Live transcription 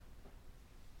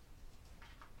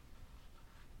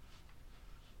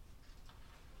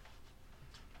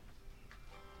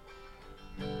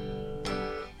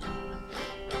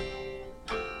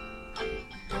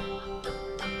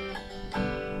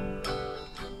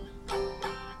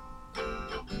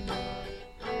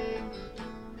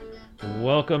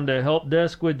Welcome to Help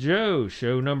Desk with Joe,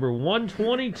 show number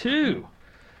 122.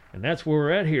 And that's where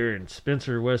we're at here in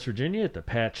Spencer, West Virginia at the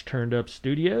Patch Turned Up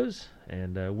Studios.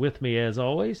 And with me, as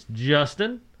always,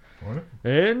 Justin. Morning.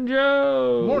 And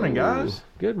Joe. Morning, guys.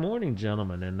 Good morning,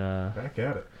 gentlemen. And Back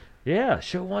at it. yeah,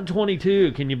 show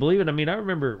 122. Can you believe it? I mean, I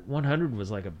remember 100 was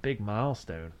like a big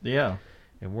milestone. Yeah,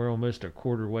 And we're almost a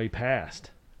quarter way past.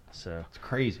 So, it's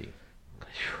crazy.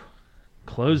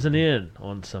 closing in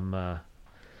on some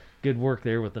good work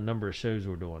there with the number of shows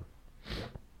we're doing.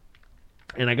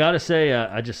 And I got to say,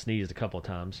 I just sneezed a couple of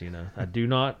times, I do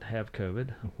not have COVID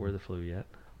or the flu yet,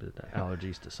 but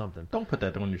allergies to something. Don't put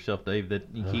that on yourself, Dave.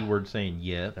 That keyword saying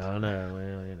yet. I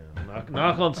know, well,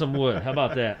 knock on some wood. How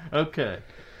about that? Okay.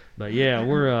 But yeah,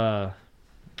 we're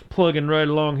plugging right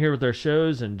along here with our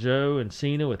shows, and Joe and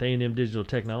Cena with A&M Digital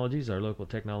Technologies, our local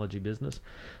technology business,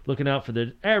 looking out for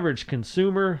the average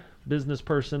consumer, business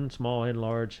person, small and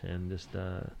large, and just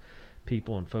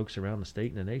people and folks around the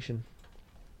state and the nation,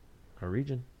 our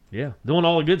region. Yeah, doing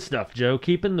all the good stuff, Joe,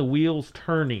 keeping the wheels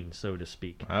turning, so to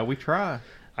speak. We try.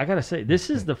 I gotta say, this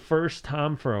is the first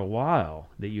time for a while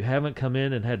that you haven't come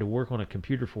in and had to work on a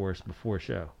computer for us before a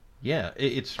show. Yeah,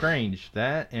 it's strange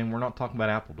that, and we're not talking about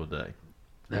Apple today.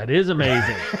 That is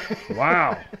amazing.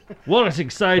 Wow. What an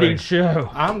exciting Right. show.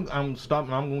 I'm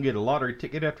stopping. I'm gonna get a lottery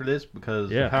ticket after this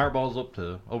because Yeah. the Powerball's up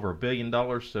to over $1 billion.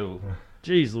 So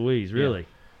Jeez Louise, really?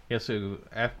 yeah. So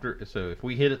if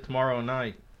we hit it tomorrow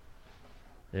night,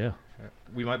 Yeah.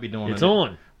 we might be doing It's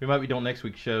on. We might be doing next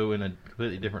week's show in a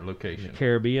completely different location.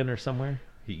 Caribbean or somewhere?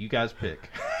 You guys pick.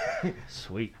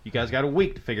 Sweet. You guys got a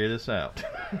week to figure this out.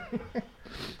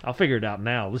 I'll figure it out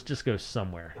now. Let's just go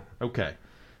somewhere. Okay.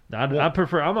 I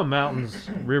prefer, I'm a mountains,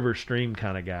 river, stream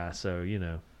kind of guy, so,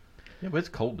 Yeah, but it's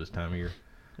cold this time of year.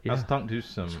 I was Yeah. talking to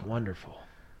some. It's wonderful.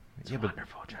 It's Yeah, but-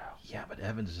 wonderful, Joe. Yeah, but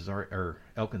Elkins is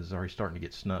already starting to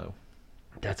get snow.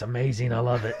 That's amazing. I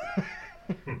love it.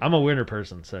 I'm a winter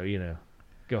person, so,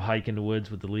 go hike in the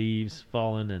woods with the leaves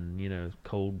falling and,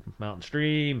 cold mountain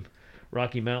stream.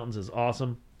 Rocky Mountains is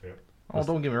awesome. Oh,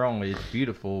 don't get me wrong, it's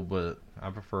beautiful, but I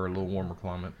prefer a little warmer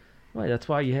climate. Well, that's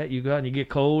why you go out and you get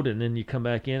cold, and then you come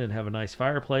back in and have a nice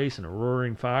fireplace and a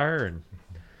roaring fire and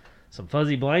some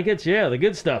fuzzy blankets. Yeah, the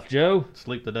good stuff, Joe.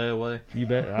 Sleep the day away. You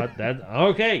bet.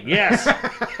 Okay, yes.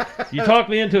 You talked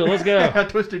me into it. Let's go. I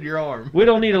twisted your arm. We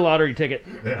don't need a lottery ticket.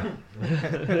 Yeah.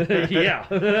 Yeah.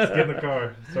 Get in the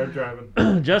car. Start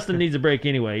driving. Justin needs a break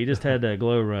anyway. He just had a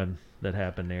glow run that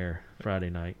happened there Friday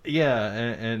night. Yeah,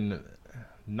 and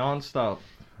nonstop.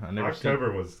 I never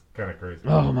October was kind of crazy.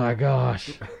 Oh my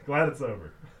gosh. Glad it's over.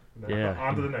 Now, Yeah.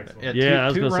 On to the next one. Seen, Yeah, I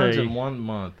was two gonna runs say, in 1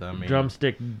 month. I mean,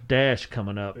 Drumstick Dash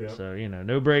coming up. Yep. So,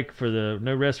 no break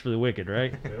no rest for the wicked,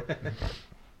 right? Yep.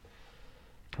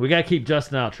 We got to keep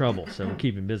Justin out of trouble, so we'll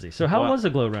keep him busy. So how Well- was the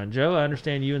glow run, Joe? I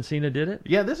understand you and Cena did it.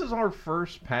 Yeah, this is our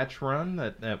first patch run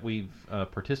that we've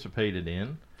participated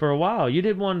in. For a while. You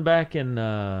did one back in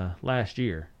last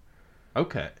year.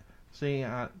 Okay. See,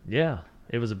 Yeah.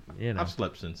 It was I've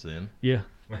slept since then. Yeah.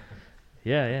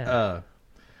 Yeah.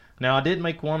 Now I did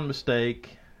make one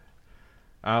mistake.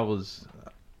 I was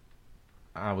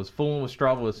fooling with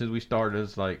Strava as soon as we started.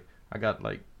 It's like I got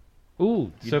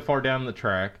Ooh. so far down the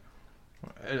track,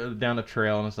 down the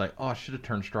trail, and it's like, oh, I should have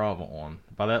turned Strava on.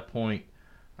 By that point,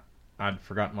 I'd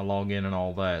forgotten my login and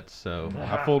all that. So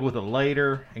I fooled with it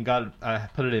later and I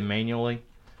put it in manually.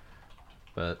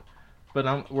 But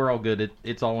we're all good.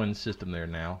 It's all in the system there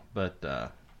now. But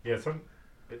Yeah,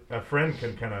 a friend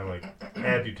can kind of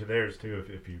add you to theirs too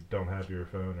if you don't have your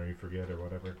phone or you forget or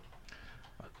whatever.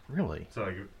 really,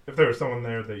 So if there was someone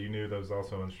there that you knew that was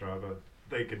also on Strava,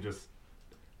 they could just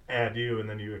add you and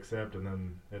then you accept and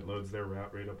then it loads their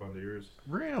route right up onto yours.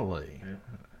 really, Yeah.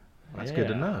 that's good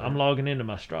to know. I'm logging into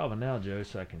my Strava now, Joe,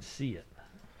 so I can see it.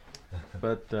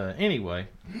 But anyway,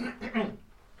 Let's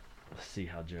see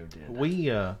how Joe did. we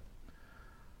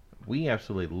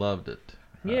absolutely loved it.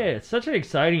 Yeah, it's such an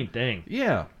exciting thing.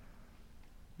 Yeah.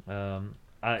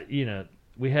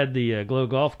 We had the Glow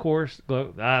Golf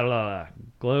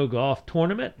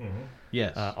tournament Mm-hmm.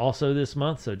 Yes. also this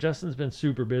month. So Justin's been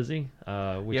super busy,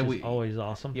 which Yeah, is always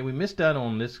awesome. Yeah, we missed out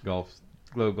on this Glow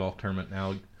Golf tournament.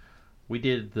 Now, we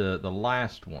did the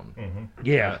last one. Mm-hmm.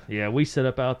 Yeah. We set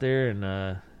up out there and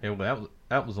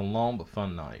That was a long but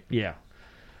fun night. yeah.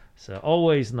 So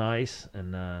always nice.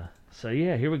 And so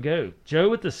yeah, here we go. Joe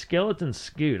with the skeleton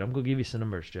scoot. I'm gonna give you some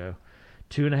numbers, Joe.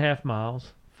 2.5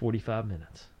 miles, 45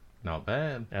 minutes. Not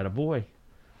bad. Attaboy.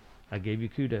 I gave you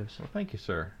kudos. Well, thank you,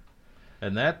 sir.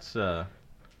 And that's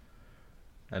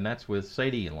with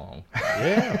Sadie along.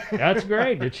 Yeah, that's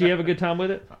great. Did she have a good time with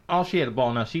it? Oh, she had a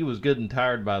ball. Now, she was good and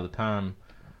tired by the time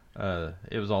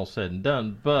it was all said and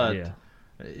done, but Yeah.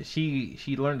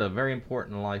 She learned a very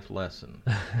important life lesson.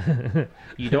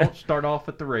 You don't start off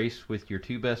at the race with your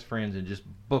two best friends and just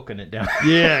booking it down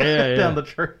Yeah. down the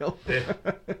trail.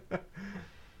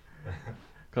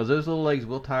 Because those little legs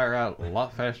will tire out a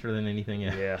lot faster than anything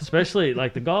else. Yeah, especially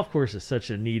like the golf course is such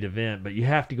a neat event, but you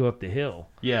have to go up the hill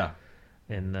Yeah.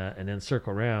 and then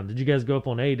circle around. Did you guys go up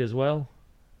on 8 as well?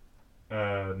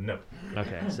 No.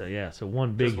 Okay, so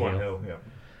one big Just one hill. hill. Yeah.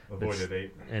 Avoided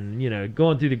 8. And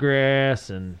going through the grass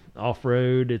and off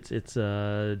road, it's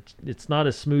not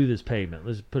as smooth as pavement.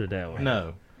 Let's put it that way.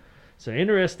 No. So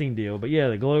interesting deal, but yeah,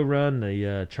 the Glow Run,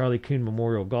 the Charlie Coon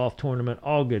Memorial Golf Tournament,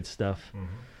 all good stuff.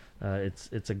 Mm-hmm.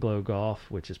 It's a Glow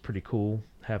Golf, which is pretty cool.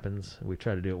 Happens. We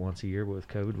try to do it once a year, but with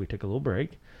COVID, we took a little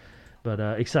break. But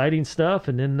exciting stuff.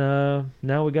 And then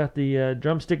now we got the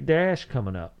Drumstick Dash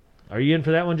coming up. Are you in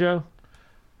for that one, Joe?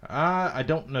 I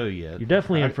don't know yet. You're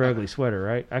definitely in for Ugly Sweater,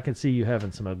 right? I can see you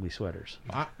having some ugly sweaters.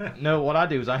 No, what I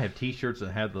do is I have T-shirts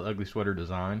that have the ugly sweater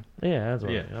design. Yeah, that's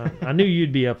what Yeah. I knew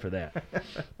you'd be up for that.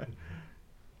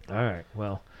 All right,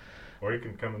 well. Or you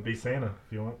can come and be Santa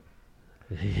if you want.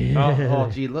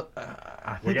 Gee, look,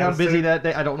 I We think got I'm a busy suit. that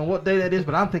day. I don't know what day that is,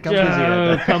 but I think I'm busy that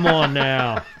Joe, day. come on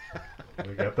now.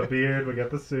 We got the beard. We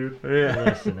got the suit. Yeah.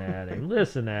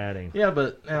 Listen at him. Yeah,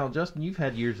 but now, Justin, you've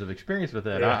had years of experience with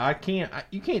that. Yeah.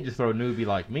 You can't just throw a newbie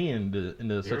like me into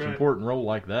such an right. important role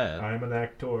like that. I'm an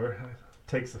actor. It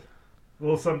takes a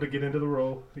little something to get into the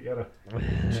role. You gotta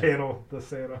channel the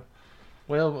Santa.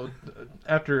 Well,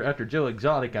 after Joe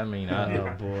Exotic, I mean,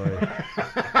 Oh boy.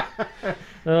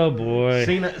 Oh boy.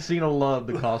 Cena loved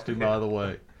the costume, by the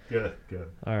way. Good.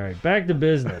 All right, back to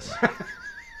business.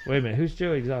 Wait a minute, who's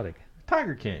Joe Exotic?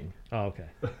 Tiger King. Oh, okay.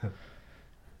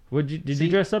 Did you See-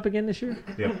 dress up again this year?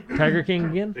 Yep. Tiger King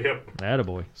again? Yep.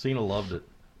 Attaboy. Cena loved it.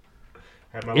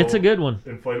 Had my It's a little good one.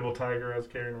 inflatable tiger I was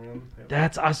carrying around.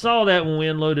 Yep. I saw that when we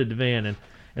unloaded the van, and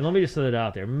let me just throw it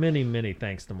out there. Many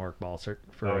thanks to Mark Balsert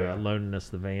for Oh, yeah. loaning us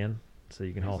the van so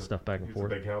you can haul He's a- stuff back and he's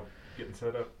forth. a big help getting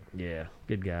set up. Yeah,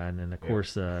 good guy. And then, of Yeah.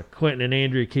 course, Quentin and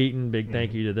Andrea Keaton, big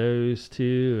thank Mhm. you to those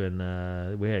two.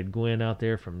 And we had Gwen out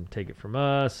there from Take It From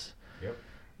Us. Yep.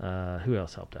 Who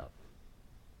else helped out?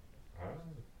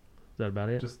 Is that about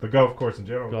it? Just the golf course in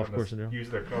general. Golf letting course us in general. Use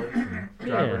their carts and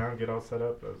drive Yeah. around, get all set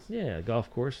up. That was, Yeah, golf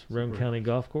course, Rome Super. County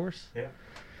Golf Course. yeah.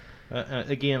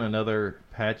 Again, another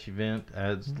patch event,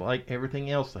 as like everything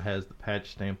else that has the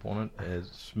patch stamp on it, as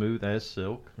smooth as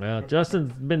silk. Well,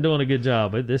 Justin's been doing a good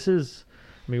job, but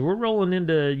we're rolling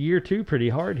into year 2 pretty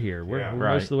hard here. We're Yeah. most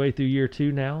Right. of the way through year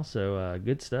 2 now, so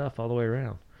good stuff all the way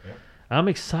around. Yeah. I'm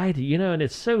excited, and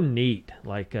it's so neat.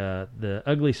 Like the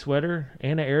Ugly Sweater,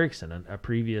 Anna Erickson, a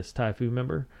previous Typhoon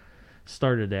member,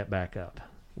 started that back up,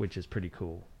 which is pretty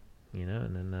cool,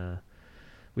 And then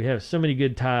we have so many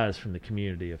good ties from the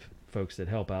community of folks that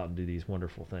help out and do these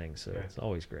wonderful things, so Yeah. it's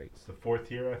always great. It's the 4th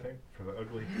year, I think, for the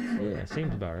ugly. Yeah,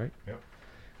 seems about right. Yep.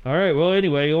 All right. Well,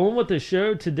 anyway, on with the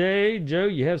show today. Joe,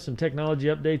 you have some technology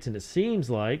updates, and it seems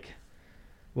like,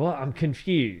 I'm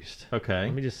confused. Okay.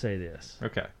 Let me just say this.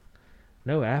 Okay.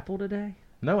 No Apple today?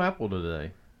 No Apple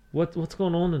today. What's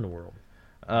going on in the world?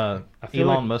 Elon I feel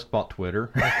like- Musk bought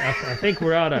Twitter. I think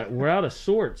we're out of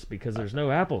sorts because there's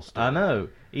no Apple store. I know.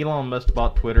 Elon Musk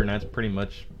bought Twitter, and that's pretty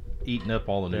much eating up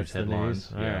all the news That's the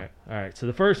headlines. news. All right. So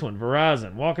the first one,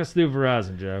 Verizon. Walk us through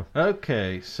Verizon, Joe.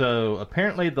 Okay, so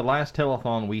apparently the last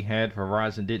telethon we had for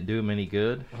Verizon didn't do them any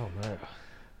good, Oh no.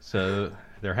 so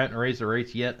they're having to raise the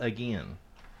rates yet again.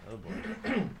 Oh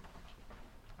boy.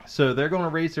 So they're going to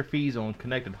raise their fees on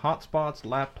connected hotspots,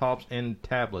 laptops, and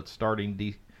tablets starting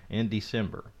in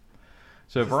December.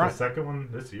 So Is this the Verizon, second one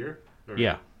this year? Or-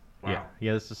 yeah, Wow.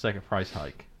 yeah, this is the second price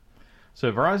hike.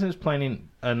 So Verizon is planning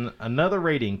another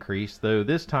rate increase, though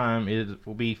this time it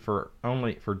will be for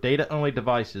data-only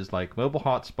devices like mobile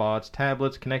hotspots,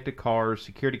 tablets, connected cars,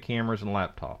 security cameras, and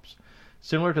laptops.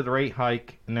 Similar to the rate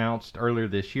hike announced earlier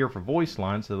this year for voice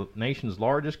lines, the nation's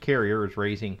largest carrier is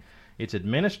raising its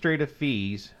administrative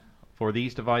fees for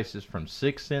these devices from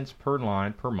 6 cents per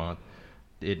line per month.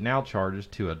 It now charges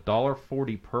to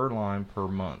 $1.40 per line per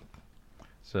month.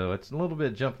 So it's a little bit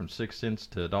of jump from 6 cents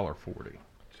to $1.40.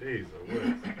 Jeez, I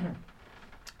would.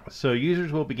 So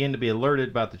users will begin to be alerted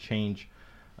about the change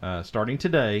starting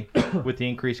today, with the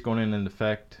increase going into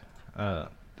effect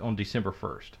on December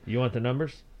 1st. You want the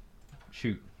numbers?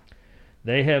 Shoot.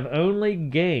 They have only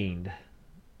gained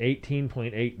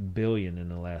 $18.8 billion in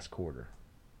the last quarter,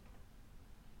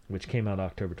 which came out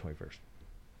October 21st.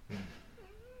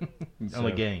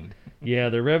 Only So- gained. Yeah,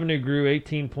 their revenue grew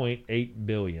 $18.8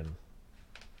 billion.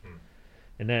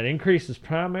 And that increase is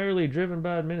primarily driven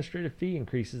by administrative fee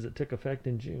increases that took effect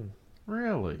in June.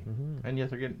 Really? Mm-hmm. And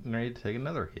yet they're getting ready to take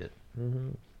another hit. Mm-hmm.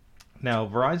 Now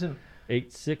Verizon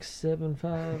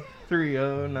 8675.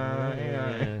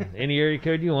 309. Any area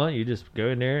code you want, you just go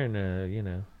in there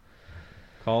and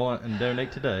Call and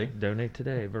donate today donate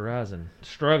today. Verizon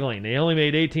struggling. They only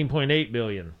made 18.8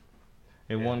 billion.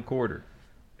 in 1 quarter.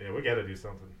 Yeah, we got to do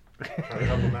something. Try to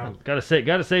help them out. Gotta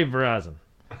save Verizon.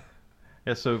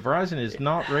 Yeah, so Verizon is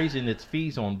not raising its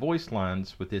fees on voice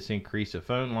lines with this increase. Of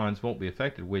phone lines won't be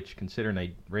affected, which, considering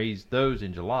they raised those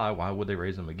in July, why would they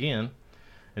raise them again?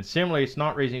 And similarly, it's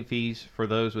not raising fees for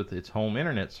those with its home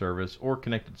internet service or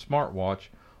connected smartwatch,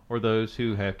 or those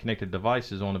who have connected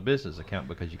devices on a business account,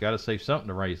 because you got to save something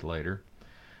to raise later.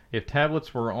 If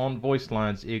tablets were on voice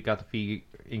lines, it got the fee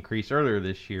increase earlier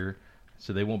this year,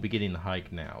 so they won't be getting the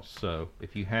hike now. So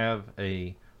if you have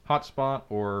a hotspot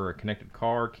or a connected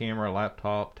car, camera,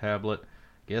 laptop, tablet,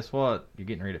 guess what? You're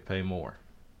getting ready to pay more.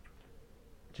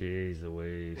 Jeez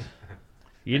Louise.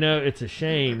 It's a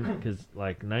shame because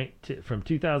from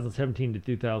 2017 to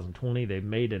 2020, they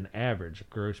made an average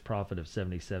gross profit of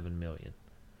 $77 million.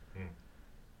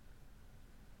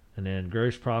 And then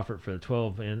gross profit for the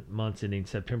 12 months ending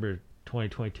September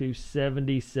 2022,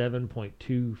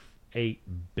 $77.28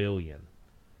 billion.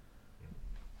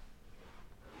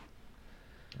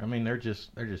 I mean, they're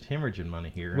just hemorrhaging money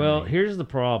here. Well, here's the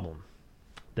problem.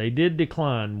 They did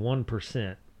decline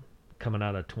 1% coming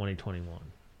out of 2021.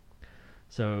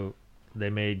 So they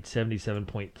made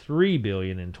 $77.3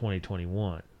 billion in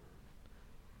 2021.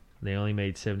 They only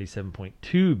made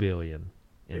 $77.2 billion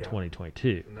in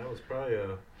 2022. And that was probably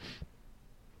a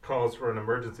cause for an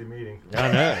emergency meeting.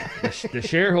 I know. The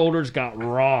shareholders got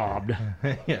robbed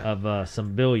yeah. of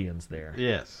some billions there.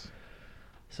 Yes.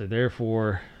 So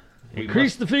therefore, We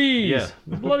increase the fees. Yeah.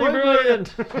 Bloody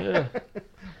brilliant. Yeah.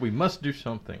 We must do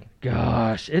something.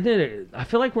 Gosh, I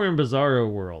feel like we're in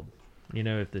bizarro world.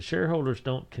 If the shareholders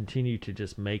don't continue to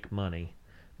just make money,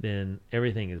 then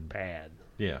everything is bad.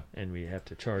 Yeah. And we have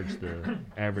to charge the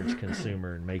average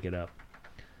consumer and make it up.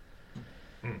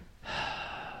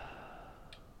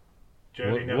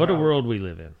 Joe, do you know What a how- world we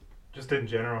live in. Just in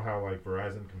general, how like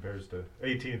Verizon compares to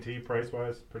AT&T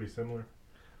price-wise, pretty similar.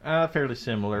 Fairly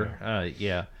similar.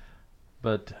 Yeah.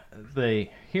 But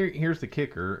here's the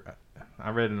kicker. I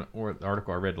read the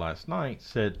article I read last night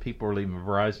said people are leaving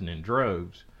Verizon in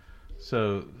droves.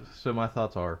 So my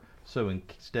thoughts are, so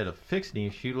instead of fixing the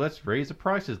issue, let's raise the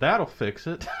prices. That'll fix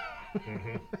it.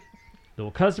 The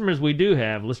customers we do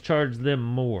have, let's charge them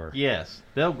more. Yes,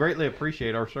 they'll greatly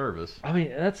appreciate our service. I mean,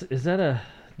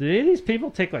 do any of these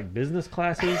people take like business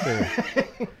classes or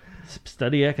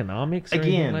study economics or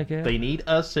anything Again, like that? they need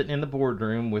us sitting in the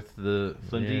boardroom with the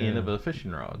flimsy end of a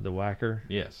fishing rod. The whacker.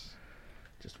 Yes.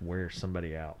 Just wear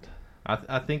somebody out.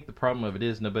 I think the problem of it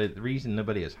is the reason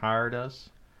nobody has hired us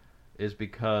is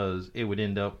because we'd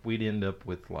end up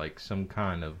with like some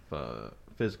kind of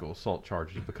physical assault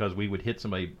charges because we would hit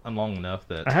somebody long enough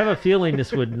that I have a feeling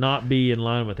this would not be in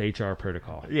line with HR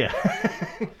protocol. Yeah.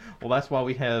 Well, that's why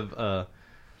we have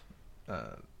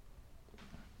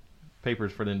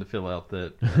papers for them to fill out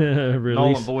that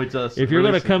null and voids us. If you're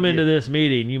going to come into this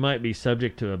meeting, you might be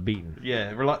subject to a beating.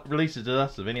 Yeah, releases to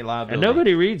us of any liability. And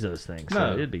nobody reads those things, so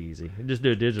No. it'd be easy. Just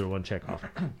do a digital one, check off.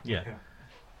 Yeah.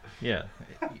 Yeah.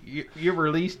 You're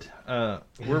released.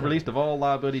 We're released of all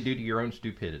liability due to your own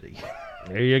stupidity.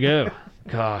 There you go.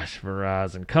 Gosh,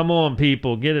 Verizon. Come on,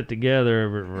 people. Get it together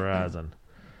over at Verizon.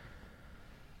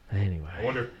 Anyway. I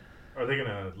wonder, are they going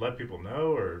to let people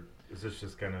know, or is this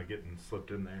just kind of getting slipped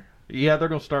in there? Yeah, they're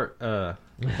gonna start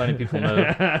letting people know.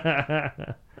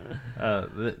 They're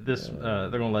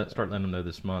gonna start letting them know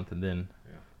this month, and then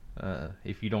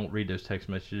if you don't read those text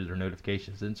messages or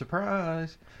notifications, then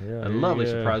surprise, a lovely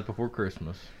surprise before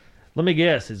Christmas. Let me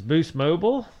guess. Is Boost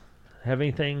Mobile have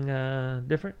anything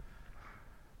different?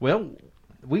 Well,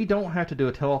 we don't have to do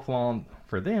a telethon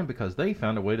for them because they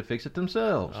found a way to fix it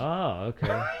themselves. Oh,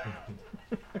 okay.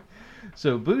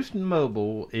 So Boost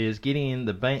Mobile is getting in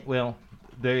the bank. Well,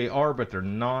 they are, but they're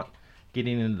not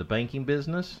getting into the banking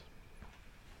business.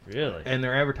 Really? And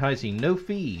they're advertising no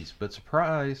fees, but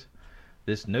surprise,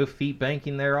 this no fee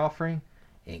banking they're offering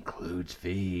includes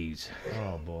fees.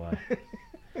 Oh boy.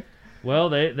 Well,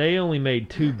 they only made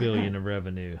 $2 billion of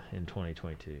revenue in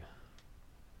 2022.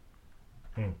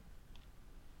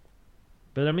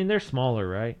 But I mean, they're smaller,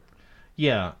 right?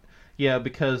 Yeah,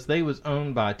 because they was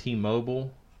owned by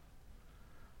T-Mobile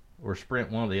or Sprint,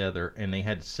 one or the other, and they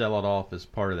had to sell it off as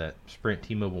part of that Sprint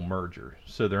T-Mobile merger.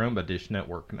 So they're owned by Dish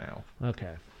Network now.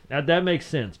 Okay. That makes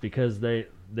sense because they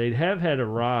have had a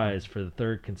rise for the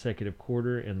third consecutive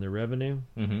quarter in their revenue,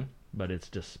 but it's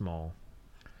just small.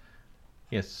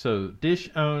 Yes, so Dish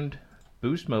owned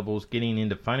Boost Mobile's getting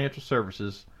into financial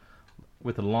services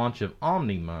with the launch of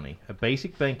Omni Money, a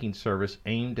basic banking service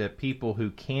aimed at people who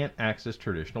can't access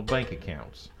traditional bank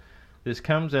accounts. This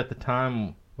comes at the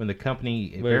time when the company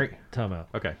Time out.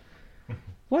 okay.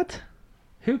 What?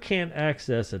 Who can't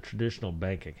access a traditional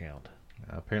bank account?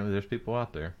 Apparently, there's people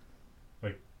out there.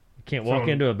 You can't walk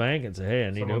into a bank and say, "Hey, I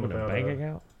need to someone open a without bank a-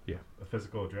 account." A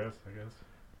physical address, I guess.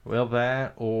 Well,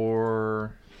 that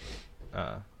or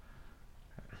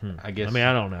I guess. I mean,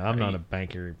 I don't know. I'm not a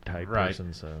banker type Right.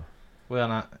 person, so Well,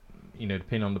 not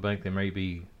depending on the bank, there may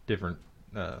be different.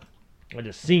 it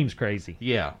just seems crazy.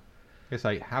 Yeah, it's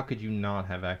like how could you not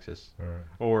have access Or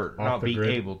or Off not the be grid.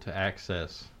 able to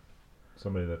access?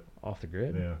 somebody that, Off the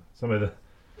grid. somebody that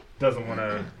doesn't want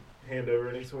to hand over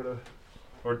any sort of,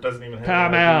 or doesn't even have.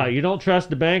 Time an ID. out. You don't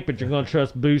trust the bank, but you're going to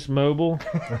trust Boost Mobile.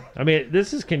 I mean,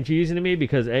 this is confusing to me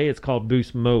because it's called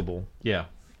Boost Mobile, Yeah.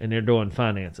 and they're doing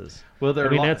finances. Well, I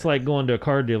mean, that's like going to a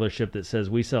car dealership that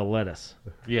says we sell lettuce.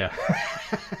 yeah.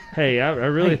 Hey, I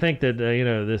really think that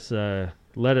this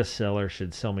lettuce seller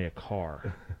should sell me a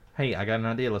car. Hey, I got an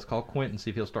idea. Let's call Quentin and see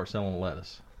if he'll start selling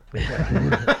lettuce.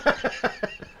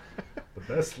 The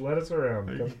best lettuce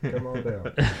around. Come on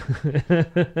down.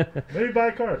 Maybe buy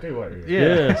a car too while you're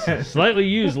here. Yeah. Yes, slightly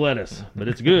used lettuce, but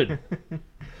it's good.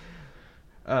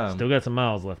 Um, Still got some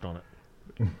miles left on it.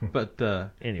 But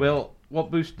Anyway. well,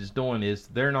 what Boost is doing is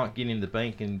they're not getting the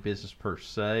banking business per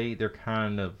se. They're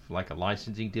kind of like a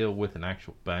licensing deal with an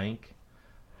actual bank.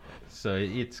 So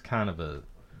it's kind of a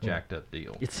jacked up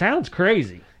deal. It sounds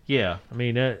crazy. Yeah. I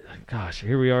mean, gosh,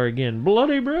 here we are again.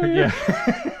 Bloody brilliant.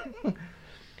 Yeah.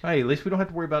 Hey, at least we don't have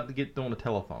to worry about to get on a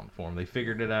telephone for them. They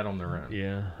figured it out on their own.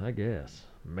 Yeah, I guess.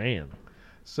 Man.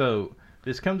 So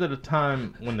this comes at a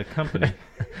time when the company.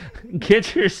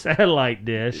 Get your satellite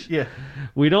dish. Yeah.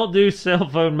 We don't do cell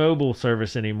phone mobile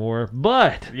service anymore,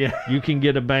 but Yeah. you can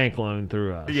get a bank loan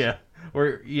through us. Yeah.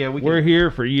 We're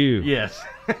here for you. Yes.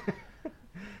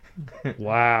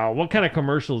 Wow. What kind of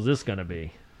commercial is this going to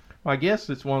be? Well, I guess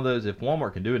it's one of those. If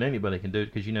Walmart can do it, anybody can do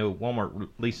it because Walmart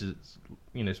leases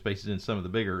spaces in some of the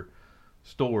bigger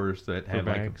stores that have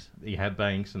banks. you have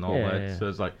banks and all Yeah, that. yeah. So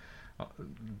it's like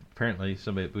apparently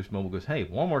somebody at Boost Mobile goes, "Hey,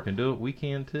 Walmart can do it. We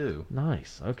can too."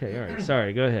 Nice. Okay. All right.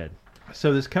 Sorry. Go ahead.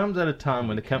 So this comes at a time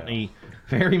when the company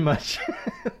very much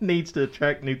needs to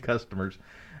attract new customers.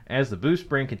 As the Boost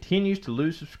brand continues to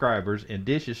lose subscribers and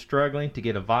Dish is struggling to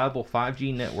get a viable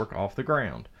 5G network off the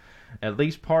ground. At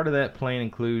least part of that plan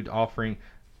include offering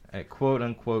a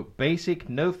quote-unquote basic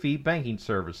no-fee banking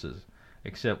services.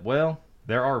 Except, well,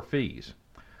 there are fees.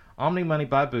 Omni Money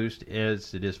by Boost,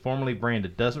 as it is formally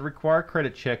branded, doesn't require a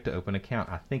credit check to open an account.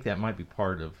 I think that might be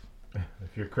part of...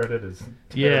 If your credit is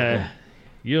Yeah.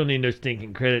 You don't need no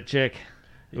stinking credit check.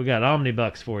 We got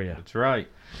Omnibucks for you. That's right.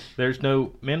 There's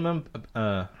no minimum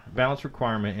balance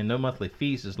requirement and no monthly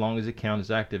fees as long as the account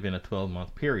is active in a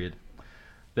 12-month period.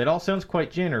 That all sounds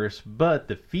quite generous, but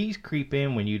the fees creep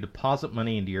in when you deposit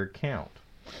money into your account.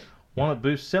 One of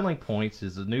Boost's selling points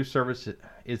is the new service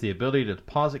is the ability to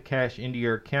deposit cash into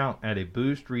your account at a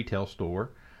Boost retail store,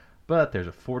 but there's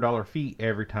a $4 fee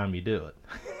every time you do it.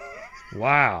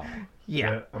 Wow.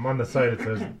 Yeah, I'm on the site. It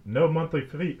says no monthly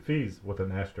fees with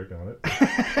an asterisk on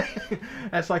it.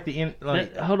 That's like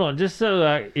Hold on. Just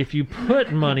so if you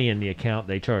put money in the account,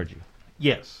 they charge you.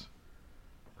 yes.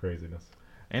 Craziness.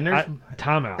 And there's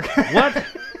Time out. What?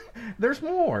 there's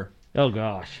more. Oh,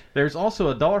 gosh. There's also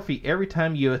a $1 fee every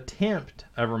time you attempt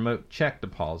a remote check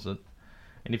deposit.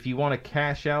 And if you want to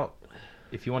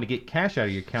get cash out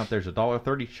of your account, there's a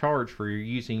 $1.30 charge for your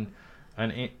using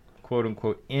an quote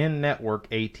unquote in-network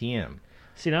ATM.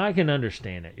 See, now I can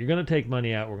understand it. You're going to take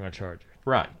money out, we're going to charge you.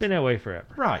 Right. Been that way forever.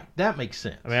 Right. That makes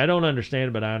sense. I mean, I don't understand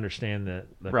it, but I understand that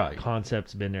the Right.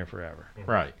 concept's been there forever.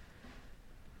 Right.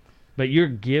 But you're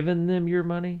giving them your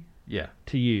money Yeah.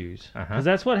 to use. Because Uh-huh.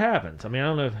 that's what happens. I mean, I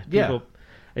don't know if Yeah. people...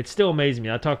 It still amazes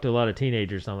me. I talk to a lot of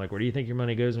teenagers, and I'm like, where do you think your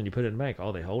money goes when you put it in the bank?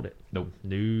 Oh, they hold it. Nope.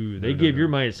 No. They give your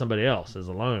money to somebody else as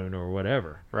a loan or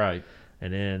whatever. Right.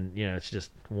 And then, it's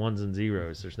just ones and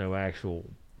zeros. There's no actual...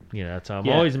 that's how I'm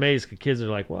Yeah. always amazed because kids are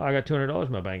like, well, I got $200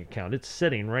 in my bank account. It's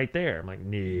sitting right there. I'm like,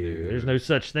 no, there's no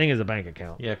such thing as a bank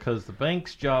account. Yeah, because the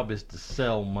bank's job is to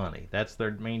sell money. That's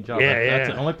their main job. Yeah, That's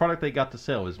yeah. the only product they got to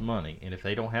sell is money. And if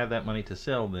they don't have that money to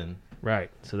sell, then Right.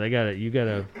 So they gotta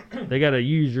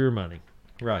use your money.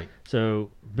 right. So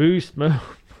Boost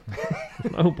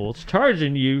Mobile's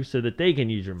charging you so that they can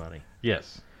use your money.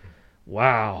 Yes.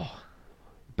 Wow.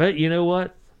 But you know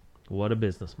what? What a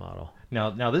business model.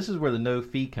 Now this is where the no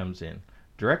fee comes in.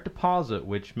 Direct deposit,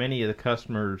 which many of the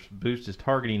customers Boost is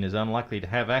targeting is unlikely to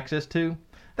have access to,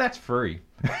 that's free.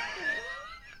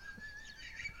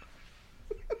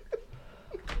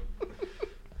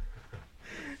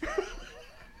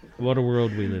 What a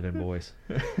world we live in, boys.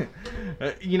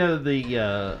 You know,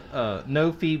 the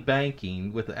no fee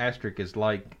banking with the asterisk is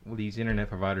like these internet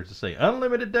providers to say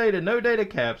unlimited data, no data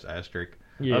caps, asterisk,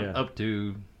 Yeah. up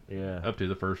to Yeah. up to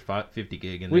the first 50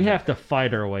 gig. And We then- have to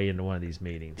fight our way into one of these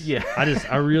meetings. Yeah.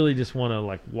 I really just want to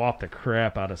like whop the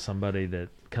crap out of somebody that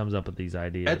comes up with these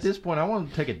ideas. At this point, I want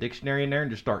to take a dictionary in there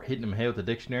and just start hitting them head with the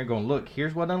dictionary, going, "Look,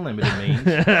 here's what unlimited means."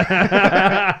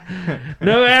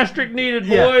 No asterisk needed,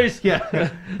 Yeah, boys. yeah.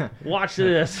 Watch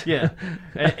this. Yeah,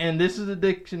 and this is a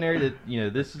dictionary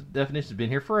that this definition has been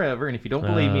here forever. And if you don't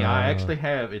believe me, I actually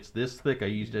have. It's this thick. I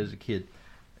used it as a kid.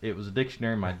 It was a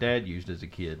dictionary my dad used as a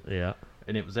kid, Yeah.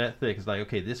 and it was that thick. It's like,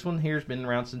 okay, this one here's been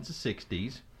around since the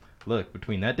 '60s. Look,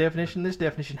 between that definition and this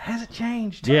definition, has it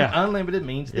changed? Yeah. Unlimited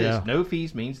means this. Yeah. No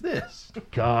fees means this.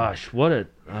 Gosh, I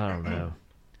don't know.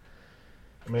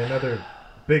 I mean, another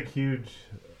big, huge.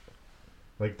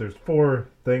 Like, there's 4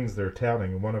 things they're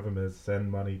touting, and one of them is send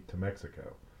money to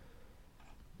Mexico.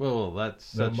 Well,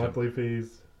 that's No such a monthly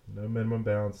fees, no minimum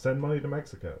balance. Send money to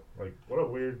Mexico. Like, what a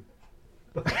weird.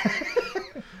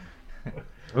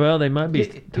 Well, they might be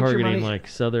Get your targeting money- like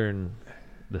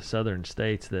the southern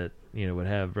states that would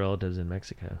have relatives in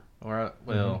Mexico. Or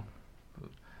well, I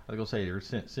was gonna say you're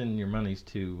sending your monies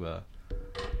to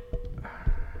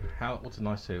what's a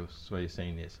nice way of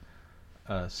saying this?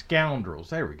 Scoundrels.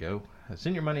 There we go.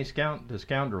 Send your money to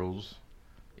scoundrels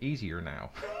easier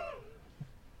now.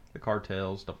 The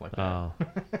cartels, stuff like that. Oh,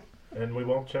 And we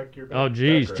won't check your. oh,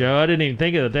 geez, background. Joe, I didn't even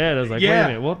think of that. I was like, wait Yeah. a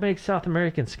minute, what makes South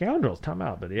American scoundrels? Time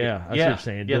out, but yeah, I see what you're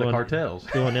saying. Yeah, doing, the cartels.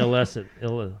 doing illicit,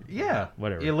 Yeah,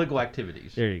 whatever. illegal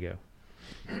activities. There you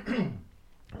go.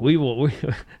 We will.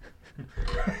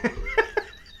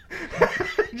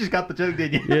 You just got the joke,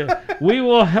 didn't you? Yeah, we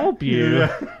will help you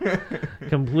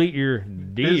complete your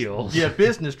deals. Yeah,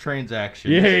 business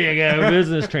transactions. There you go,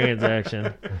 business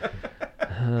transaction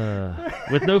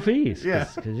with no fees. Yeah.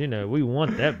 because we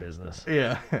want that business.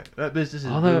 Yeah, that business is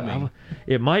Although booming.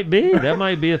 it might be that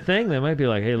might be a thing. They might be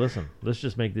like, hey, listen, let's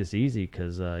just make this easy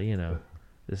because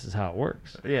this is how it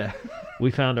works. Yeah.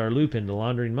 We found our loop into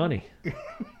laundering money.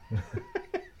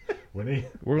 Winnie.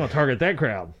 We're gonna target that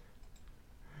crowd.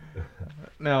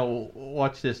 Now,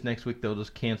 watch this. Next week, they'll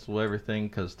just cancel everything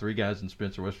because 3 guys in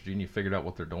Spencer, West Virginia figured out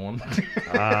what they're doing.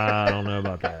 I don't know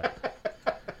about that.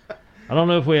 I don't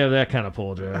know if we have that kind of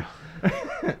pull, Joe.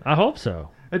 I hope so.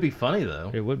 It'd be funny,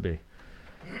 though. It would be.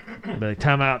 But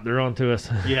time out, they're on to us.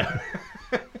 Yeah.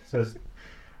 Says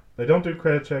they don't do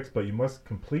credit checks, but you must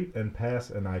complete and pass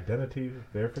an identity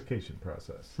verification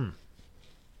process.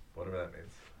 Whatever that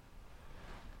means.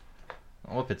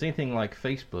 Well, if it's anything like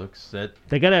Facebook's, that...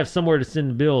 They gotta have somewhere to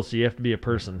send bills, so you have to be a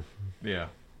person. Yeah.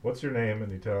 What's your name?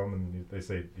 And you tell them, and they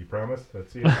say, "You promise?"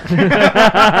 That's you.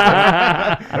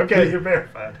 Okay, you're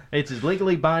verified. It's as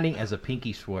legally binding as a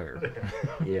pinky swear.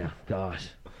 Yeah. Gosh.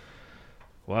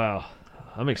 Wow.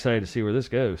 I'm excited to see where this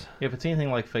goes. If it's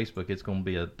anything like Facebook, it's going to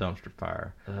be a dumpster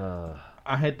fire. Uh,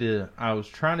 I was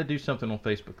trying to do something on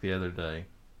Facebook the other day,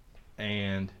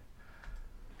 and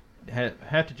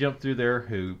had to jump through their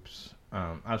hoops.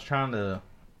 I was trying to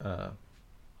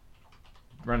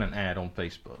run an ad on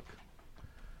Facebook,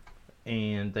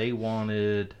 and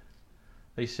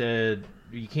they said,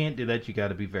 you can't do that, you got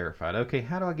to be verified. Okay,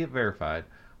 how do I get verified?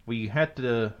 Well, you have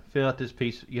to fill out this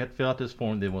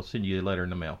form, then we'll send you a letter in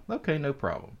the mail. Okay, no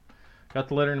problem. Got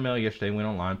the letter in the mail yesterday, went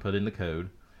online, put in the code.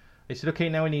 They said, okay,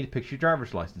 now we need a picture of your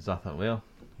driver's license. I thought, well,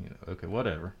 okay,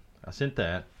 whatever. I sent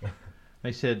that.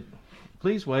 They said,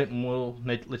 please wait, and we'll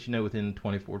let you know within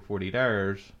 24 to 48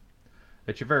 hours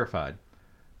that you're verified.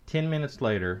 10 minutes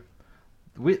later,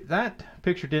 that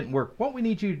picture didn't work. What we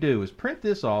need you to do is print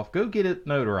this off, go get it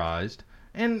notarized,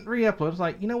 and re-upload. It's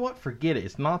like, you know what? Forget it.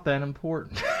 It's not that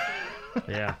important.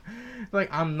 yeah. Like,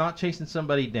 I'm not chasing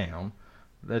somebody down.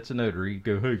 That's a notary.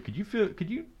 Go, hey, could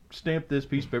you stamp this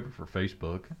piece of paper for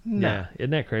Facebook? No. Yeah. Isn't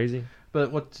that crazy?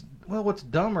 But what's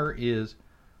dumber is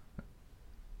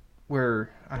where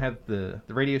I have the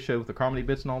radio show with the comedy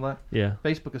bits and all that. Yeah.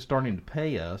 Facebook is starting to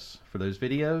pay us for those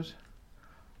videos.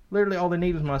 Literally, all they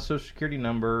need is my social security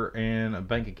number and a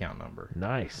bank account number.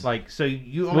 Nice. Like, so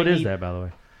you only What is need- that, by the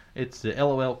way? It's the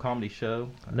LOL comedy show.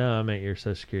 No, I meant your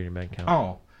Social Security and bank account.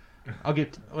 Oh,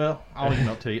 I'll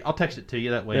email it to you. I'll text it to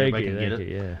you. That way thank everybody you, can get thank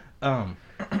it.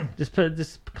 you. Yeah.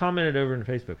 Just comment it over in the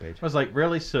Facebook page. I was like,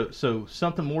 really? So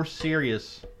something more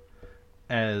serious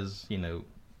as,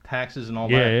 taxes and all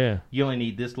Yeah, that. yeah. You only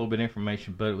need this little bit of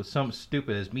information, but it was something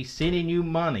stupid as me sending you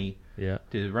money Yeah.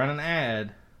 to run an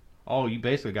ad. Oh, you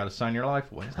basically got to sign your life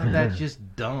away. It's like, that's just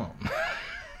dumb.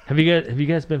 Have you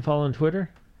guys been following Twitter?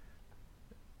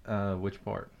 Which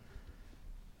part?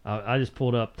 I just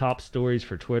pulled up top stories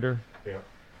for Twitter. Yeah.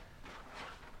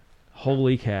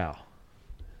 Holy cow.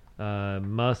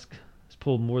 Musk has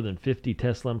pulled more than 50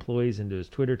 Tesla employees into his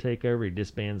Twitter takeover. He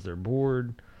disbands their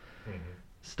board. Mhm.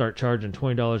 Start charging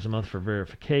 $20 a month for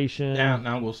verification.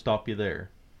 Now we'll stop you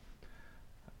there.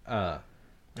 I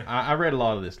read a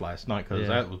lot of this last night because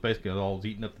that was basically all I was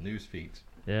eating up the news feeds.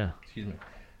 Yeah. Excuse me.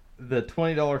 The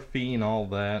 $20 fee and all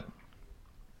that,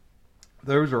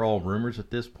 those are all rumors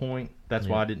at this point. That's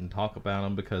why I didn't talk about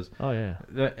them because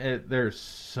there's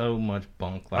so much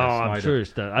bunk last night. I'm sure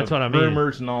that's what I mean.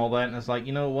 Rumors and all that, and it's like,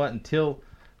 you know what?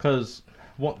 Because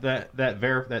that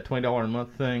 $20 a month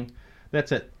thing,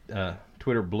 that's at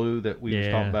Twitter Blue that we was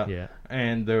talking about. Yeah.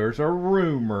 And there's a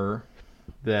rumor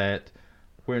that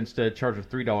where instead of charging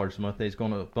 $3 a month, they're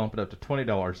going to bump it up to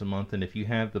 $20 a month. And if you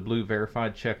have the blue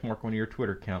verified check mark on your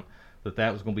Twitter account,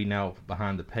 that was going to be now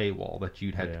behind the paywall, that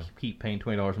you'd have to keep paying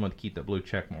 $20 a month to keep that blue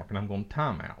check mark. And I'm going,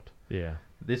 time out. Yeah.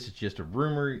 This is just a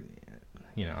rumor.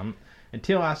 You know,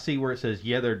 until I see where it says,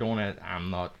 they're doing it, I'm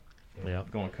not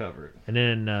going to cover it. And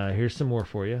then here's some more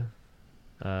for you.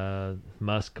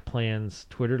 Musk plans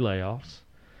Twitter layoffs.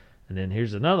 And then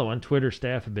here's another one. Twitter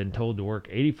staff have been told to work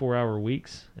 84-hour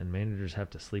weeks, and managers have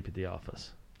to sleep at the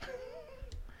office.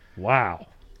 Wow.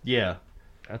 Yeah.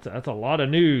 That's a lot of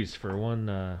news for one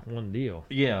deal.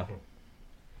 Yeah.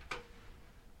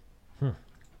 Yeah,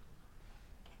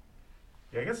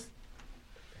 I guess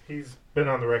he's been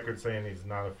on the record saying he's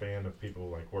not a fan of people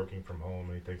like working from home,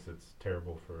 and he thinks it's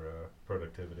terrible for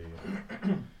productivity.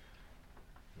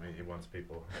 I mean, he wants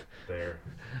people there.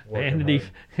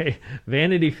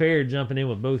 Vanity Fair jumping in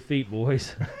with both feet,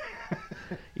 boys.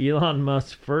 Elon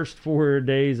Musk's first 4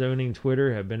 days owning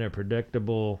Twitter have been a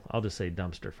predictable, I'll just say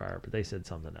dumpster fire, but they said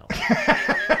something else.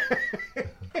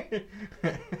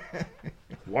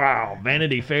 Wow,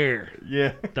 Vanity Fair.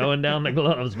 Yeah. Throwing down the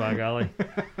gloves, by golly.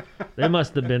 They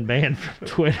must have been banned from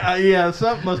Twitter.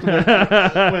 Something must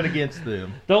have went against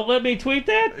them. Don't let me tweet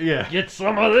that? Yeah. Get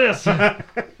some of this.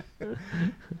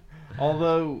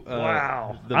 Although...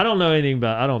 wow. I don't know anything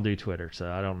about... I don't do Twitter,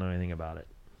 so I don't know anything about it.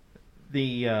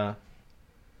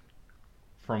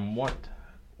 From what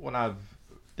I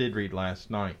did read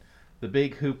last night, the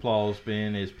big hoopla's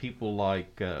been is people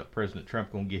like President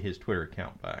Trump going to get his Twitter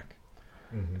account back.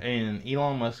 Mm-hmm. And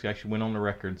Elon Musk actually went on the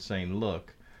record saying,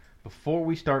 look, before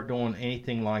we start doing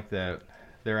anything like that,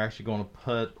 they're actually going to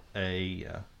put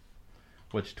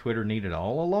which Twitter needed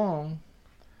all along,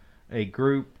 a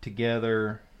group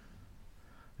together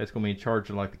that's going to be in charge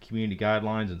of like the community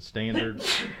guidelines and standards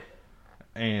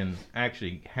and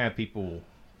actually have people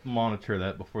monitor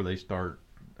that before they start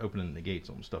opening the gates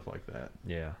on stuff like that.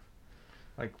 Yeah.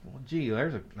 Like, well, gee,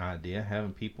 there's an idea,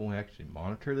 having people actually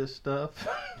monitor this stuff.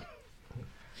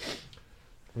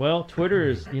 Well, Twitter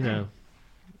is, they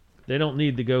don't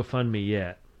need the GoFundMe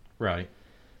yet. Right.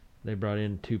 They brought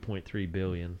in $2.3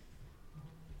 billion.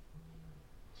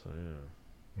 So,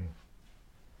 yeah.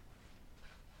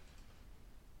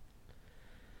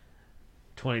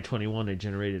 2021, they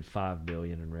generated $5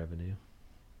 billion in revenue,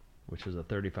 which was a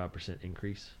 35%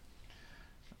 increase.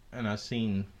 And I've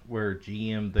seen where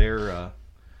GM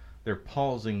they're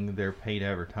pausing their paid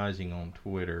advertising on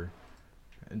Twitter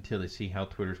until they see how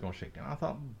Twitter's going to shake down. I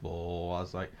thought, bull. I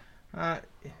was like,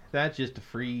 that's just a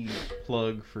free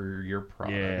plug for your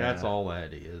product. Yeah. That's all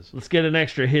that is. Let's get an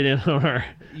extra hit in on our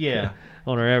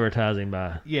on our advertising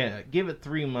by. Yeah, give it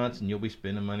 3 months and you'll be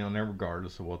spending money on there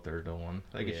regardless of what they're doing.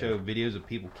 They can show videos of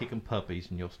people kicking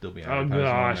puppies and you'll still be advertising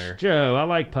on there. Joe, I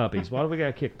like puppies. Why do we got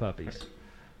to kick puppies?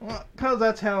 Well, because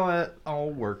that's how it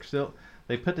all works.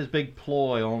 They put this big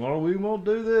ploy on, we won't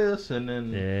do this, and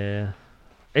then... Yeah.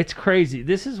 It's crazy.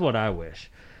 This is what I wish.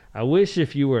 I wish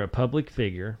if you were a public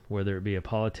figure, whether it be a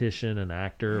politician, an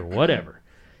actor, or whatever,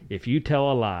 if you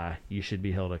tell a lie, you should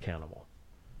be held accountable.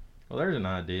 Well, there's an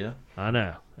idea. I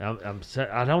know.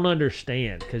 I don't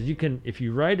understand, because you can, if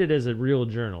you write it as a real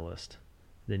journalist,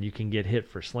 then you can get hit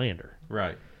for slander.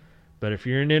 Right. But if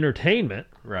you're in entertainment,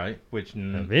 right, which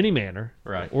of any manner,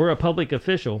 right, or a public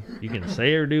official, you can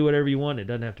say or do whatever you want. It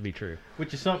doesn't have to be true.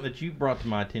 Which is something that you brought to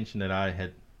my attention that I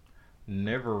had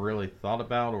never really thought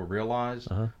about or realized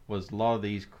was a lot of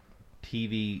these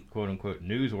TV quote unquote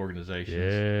news organizations.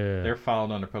 Yeah. They're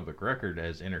filed under public record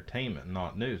as entertainment,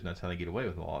 not news, and that's how they get away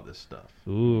with a lot of this stuff.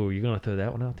 Ooh, you gonna throw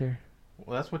that one out there?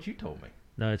 Well, that's what you told me.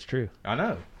 No, it's true. I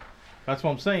know. That's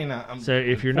what I'm saying. So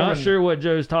if you're not sure what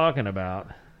Joe's talking about.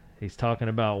 He's talking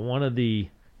about one of the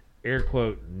air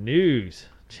quote news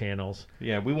channels.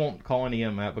 Yeah, we won't call any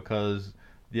of them out because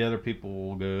the other people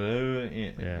will go,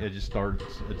 it just starts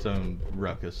its own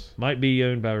ruckus. Might be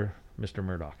owned by Mr.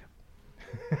 Murdoch.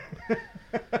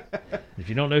 If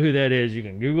you don't know who that is, you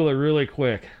can Google it really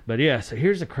quick. But yeah, so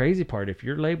here's the crazy part. If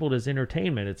you're labeled as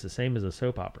entertainment, it's the same as a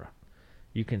soap opera.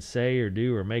 You can say or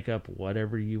do or make up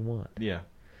whatever you want. Yeah.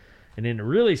 And then the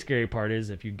really scary part is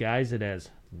if you guise it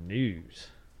as news.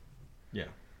 Yeah.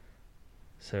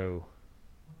 So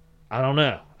I don't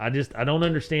know. I don't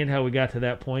understand how we got to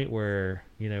that point where,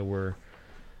 we're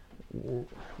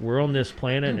on this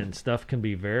planet and stuff can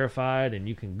be verified and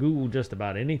you can Google just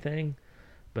about anything,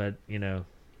 but we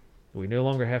no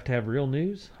longer have to have real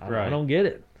news. I don't get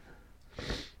it.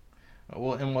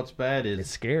 Well, and what's bad is It's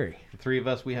scary. the three of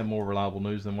us, we have more reliable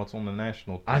news than what's on the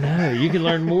national. I know. You can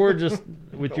learn more just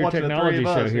with your Watching the technology three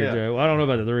of show us, here, yeah. Joe. I don't know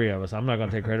about the three of us. I'm not going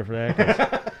to take credit for that.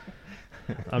 'Cause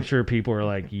I'm sure people are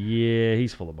like, yeah,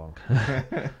 he's full of bunk.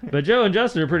 But Joe and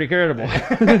Justin are pretty credible.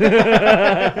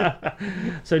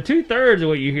 So 2/3 of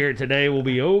what you hear today will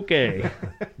be okay.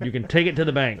 You can take it to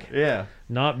the bank. Yeah.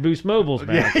 Not Boost Mobile's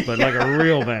bank, but like a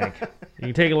real bank. You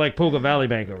can take it like Polka Valley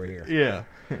Bank over here. Yeah.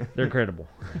 They're credible.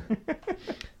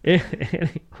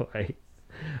 Anyway.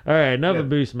 All right, enough of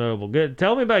Boost Mobile. Good.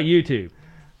 Tell me about YouTube.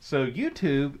 So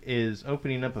YouTube is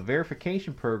opening up a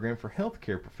verification program for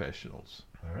healthcare professionals.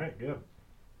 All right, good.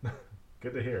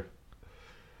 Good to hear.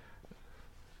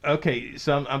 Okay,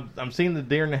 so I'm seeing the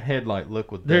deer in the headlight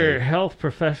look with There are Dave. health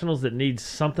professionals that need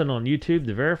something on YouTube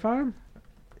to verify them?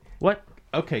 What?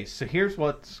 Okay, so here's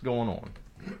what's going on.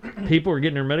 People are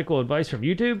getting their medical advice from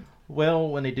YouTube? Well,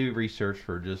 when they do research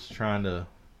for just trying to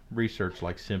research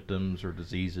like symptoms or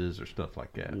diseases or stuff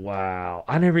like that. Wow.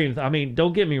 I never even,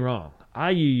 don't get me wrong.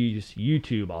 I use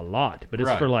YouTube a lot, but it's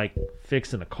Right. for like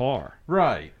fixing a car,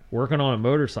 Right, working on a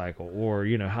motorcycle, or,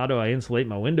 how do I insulate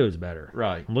my windows better?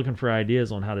 right, I'm looking for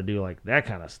ideas on how to do like that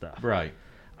kind of stuff. right.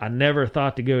 I never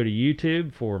thought to go to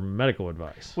YouTube for medical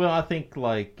advice. Well, I think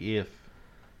like if,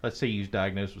 let's say you was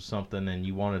diagnosed with something and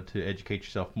you wanted to educate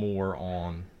yourself more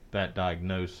on that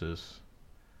diagnosis,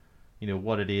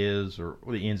 what it is or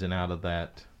the ins and out of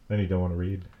that. Then you don't want to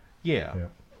read. Yeah, Yeah.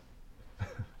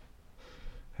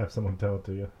 Have someone tell it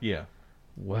to you. yeah.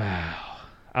 Wow.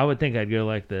 I would think I'd go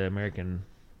like the American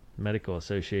Medical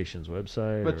Association's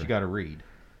website. But you got to read.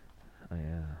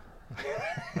 Yeah.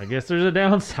 I guess there's a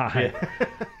downside.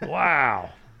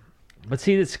 Wow. But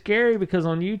see, it's scary because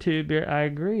on YouTube, I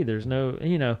agree. There's no,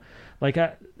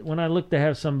 when I look to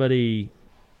have somebody's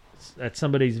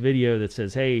video that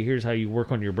says, hey, here's how you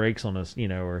work on your brakes on us,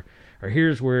 or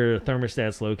here's where the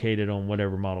thermostat's located on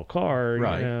whatever model car,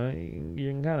 Right. You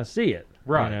can kind of see it.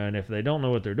 Right. And if they don't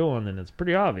know what they're doing, then it's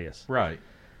pretty obvious. Right.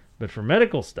 But for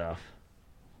medical stuff,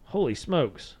 holy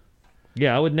smokes.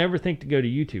 Yeah, I would never think to go to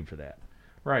YouTube for that,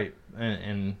 Right.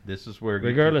 And this is where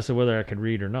regardless of whether I could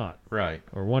read or not, Right.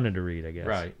 or wanted to read, I guess.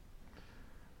 Right.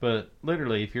 But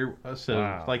literally, if you're Wow, so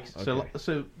okay.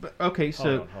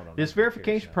 so Hold this on,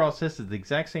 verification okay, process is the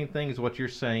exact same thing as what you're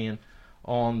saying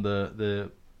on the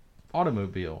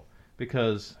automobile.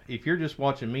 Because if you're just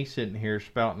watching me sitting here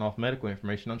spouting off medical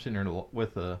information, I'm sitting here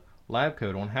with a lab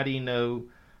coat on. How do you know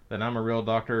that I'm a real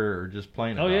doctor or just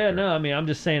plain a Oh doctor? yeah, no, I mean, I'm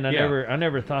just saying, I Yeah.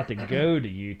 never thought to go to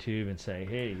YouTube and say,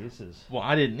 hey, this is. Well,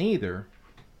 I didn't either.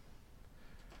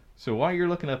 So while you're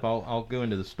looking up, I'll go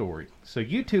into the story. So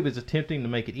YouTube is attempting to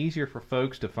make it easier for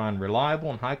folks to find reliable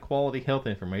and high-quality health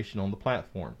information on the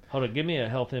platform. Hold on, give me a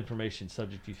health information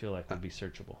subject you feel like would be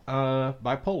searchable.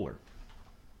 Bipolar.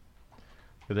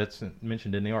 But that's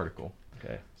mentioned in the article.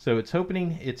 Okay. So it's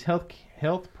opening its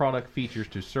health product features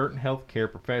to certain healthcare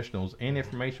professionals and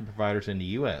information providers in the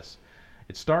U.S.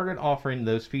 It started offering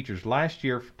those features last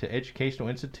year to educational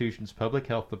institutions, public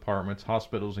health departments,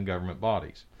 hospitals, and government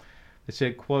bodies. They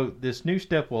said, quote, this new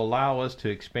step will allow us to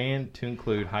expand to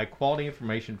include high-quality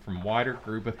information from a wider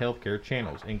group of healthcare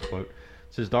channels, end quote,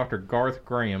 says Dr. Garth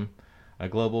Graham, a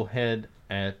global head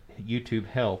at YouTube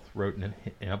Health, wrote in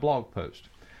a blog post.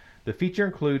 The feature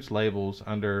includes labels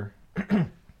under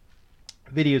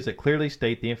videos that clearly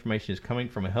state the information is coming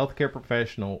from a healthcare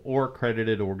professional or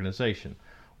accredited organization.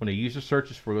 When a user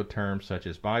searches for the terms such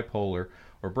as bipolar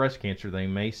or breast cancer, they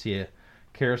may see a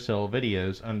carousel of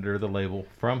videos under the label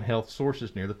from health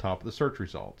sources near the top of the search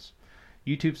results.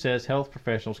 YouTube says health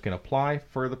professionals can apply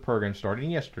for the program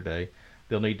starting yesterday.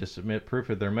 They'll need to submit proof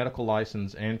of their medical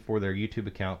license and for their YouTube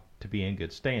account to be in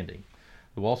good standing.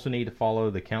 They'll also need to follow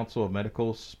the Council of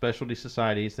Medical Specialty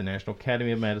Societies, the National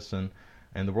Academy of Medicine,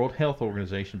 and the World Health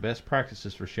Organization best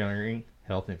practices for sharing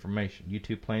health information.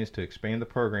 YouTube plans to expand the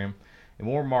program in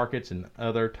more markets and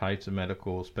other types of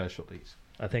medical specialties.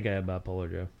 I think I have bipolar,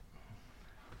 Joe.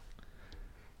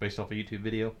 Based off a YouTube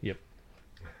video? Yep.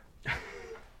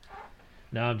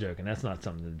 No, I'm joking. That's not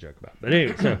something to joke about. But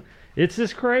anyway, so it's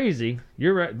just crazy.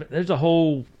 You're right. But there's a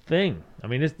whole thing. I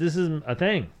mean, this is a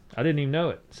thing. I didn't even know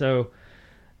it. So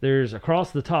There's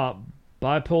across the top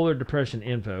bipolar depression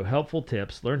info, helpful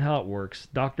tips, learn how it works,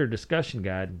 doctor discussion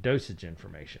guide, and dosage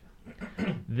information.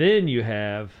 Then you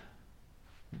have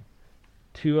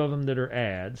 2 of them that are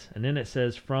ads, and then it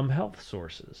says from health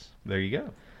sources. There you go.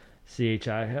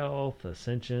 CHI Health,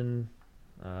 Ascension,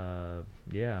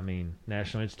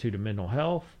 National Institute of Mental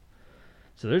Health.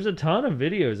 So there's a ton of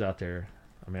videos out there.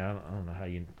 I mean, I don't know how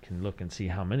you can look and see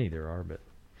how many there are, but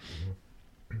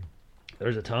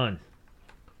there's a ton.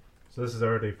 So this is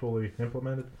already fully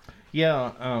implemented?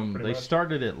 Yeah, Pretty they much.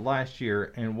 started it last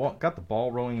year, and what got the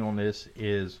ball rolling on this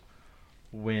is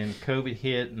when COVID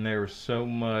hit and there was so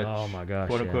much Oh my gosh,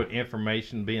 quote unquote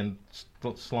information being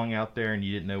slung out there, and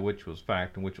you didn't know which was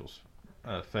fact and which was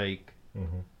fake.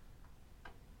 Mm-hmm.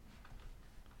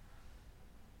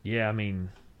 Yeah, I mean,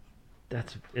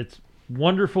 it's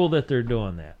wonderful that they're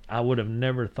doing that. I would have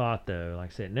never thought, though,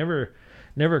 like I said, it never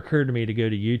occurred to me to go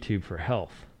to YouTube for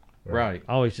health. Right.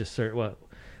 I always just search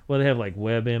they have like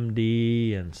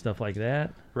WebMD and stuff like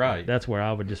that. Right. That's where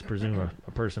I would just presume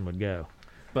a person would go.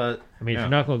 But I mean, if yeah. you're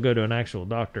not going to go to an actual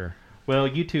doctor. Well,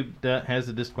 YouTube has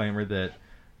a disclaimer that,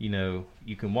 you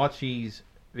can watch these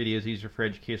videos. These are for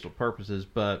educational purposes,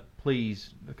 but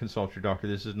please consult your doctor.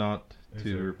 This is not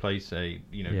to replace a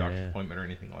doctor's appointment or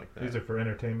anything like that. These are for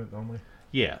entertainment only?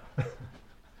 Yeah.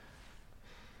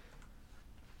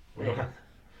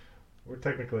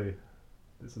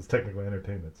 This is technically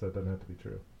entertainment, so it doesn't have to be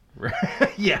true.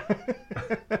 Yeah.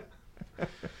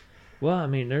 Well, I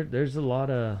mean, there's a lot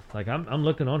of, like, I'm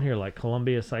looking on here, like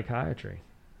Columbia Psychiatry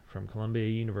from Columbia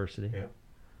University. Yeah.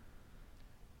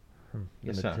 From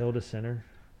the Yes, Matilda Center.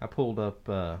 I pulled up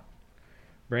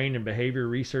Brain and Behavior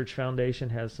Research Foundation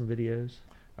has some videos.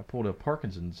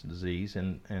 Parkinson's disease,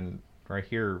 and right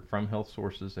here from Health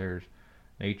Sources, there's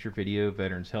Nature Video,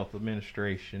 Veterans Health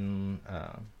Administration,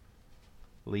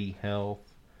 Lee Health,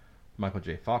 Michael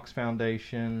J. Fox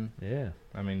Foundation. Yeah.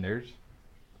 I mean, there's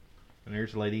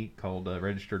a lady called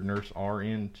Registered Nurse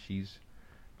RN. She's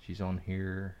on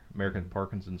here. American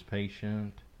Parkinson's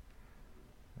Patient.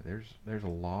 There's a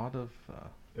lot of.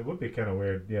 It would be kind of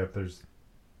weird, if there's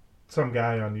some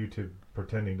guy on YouTube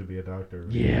pretending to be a doctor.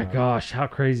 Yeah, gosh, how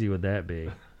crazy would that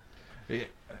be?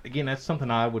 Again, that's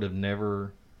something I would have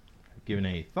never given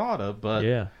any thought of. But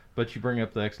Yeah. But you bring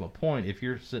up the excellent point. If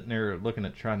you're sitting there looking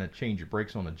at trying to change your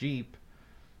brakes on a Jeep,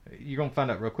 you're going to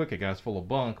find out real quick a guy's full of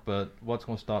bunk, but what's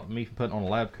going to stop me from putting on a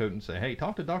lab coat and say, hey,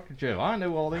 talk to Dr. Joe. I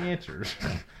know all the answers.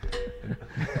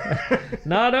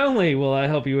 Not only will I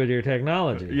help you with your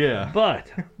technology, Yeah. but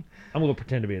I'm going to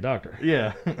pretend to be a doctor.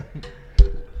 Yeah.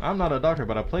 I'm not a doctor,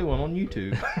 but I play one on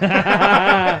YouTube.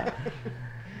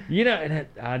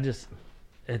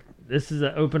 This has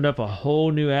opened up a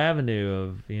whole new avenue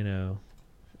of,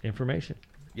 information.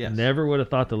 Yes. Never would have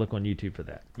thought to look on YouTube for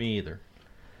that. Me either.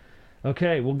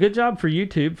 Okay, well, good job for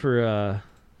YouTube for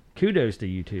kudos to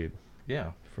YouTube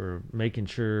Yeah. for making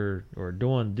sure or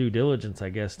doing due diligence, I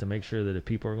guess, to make sure that if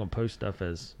people are going to post stuff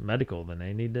as medical, then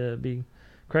they need to be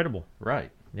credible.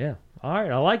 Right. Yeah. All right,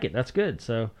 I like it. That's good.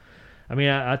 So, I mean,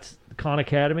 that's Khan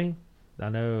Academy. I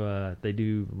know they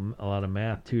do a lot of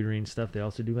math tutoring stuff. They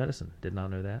also do medicine. Did not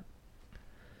know that.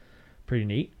 Pretty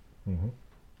neat. Mm-hmm.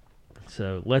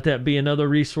 So let that be another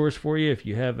resource for you if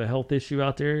you have a health issue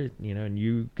out there, and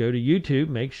you go to YouTube,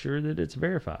 make sure that it's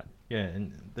verified. Yeah,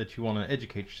 and that you want to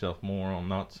educate yourself more on,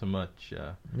 not so much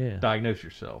Yeah. diagnose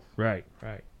yourself. Right.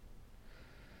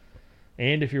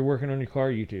 And if you're working on your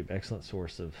car, YouTube, excellent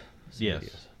source of some Yes.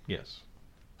 videos. Yes.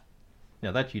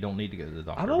 Now that you don't need to go to the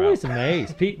doctor I'm about. always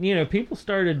amazed. People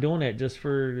started doing it just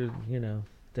for,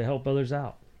 to help others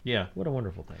out. Yeah. What a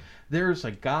wonderful thing. There's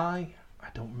a guy, I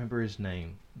don't remember his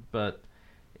name, but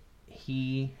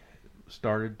he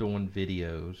started doing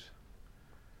videos,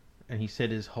 and he said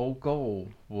his whole goal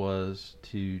was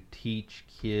to teach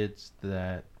kids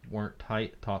that weren't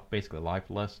taught basically life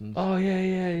lessons Oh,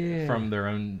 yeah. from their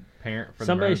own parent. From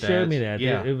Somebody their own showed me dads. that.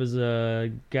 Yeah. It was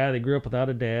a guy that grew up without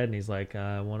a dad, and he's like,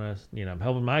 I want to, I'm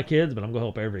helping my kids, but I'm going to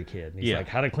help every kid. And he's Yeah. like,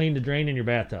 how to clean the drain in your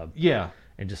bathtub. Yeah.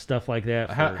 And just stuff like that.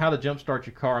 How to jumpstart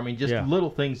your car. I mean, just Yeah. little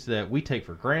things that we take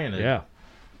for granted. Yeah.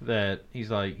 That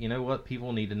he's like, you know what?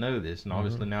 People need to know this. And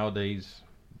obviously nowadays,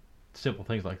 simple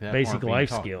things like that. Basic aren't being life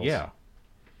taught. skills. Yeah.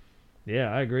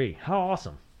 Yeah, I agree. How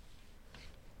awesome.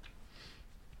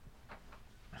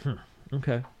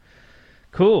 Okay.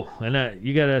 Cool. And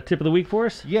you got a tip of the week for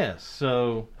us? Yes.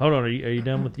 So, Hold on. Are you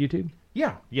done with YouTube?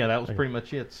 yeah, that was Okay. pretty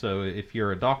much it. So if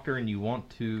you're a doctor and you want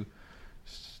to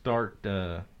start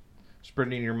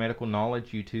spreading your medical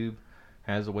knowledge, YouTube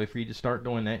has a way for you to start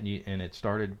doing that. And it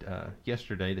started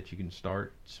yesterday that you can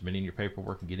start submitting your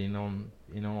paperwork and getting on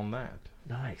that.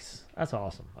 Nice. That's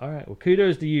awesome. All right. Well,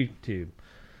 kudos to YouTube.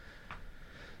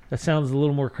 That sounds a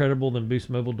little more credible than Boost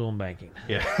Mobile doing banking.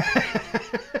 Yeah.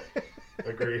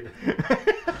 Agreed.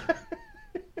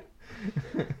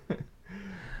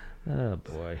 Oh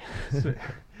boy.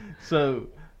 So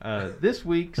this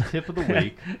week's tip of the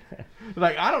week,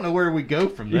 like I don't know where we go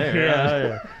from there.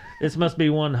 Yeah. This must be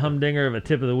one humdinger of a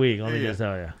tip of the week. Let me just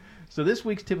tell you. So this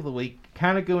week's tip of the week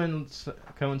kind of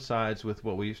coincides with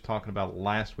what we was talking about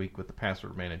last week with the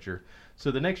password manager. So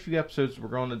the next few episodes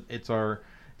it's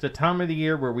a time of the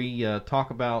year where we talk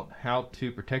about how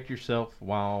to protect yourself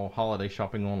while holiday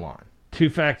shopping online.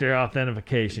 Two-factor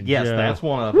authentication. Yes, Joe. that's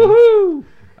one of them.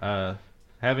 Woohoo!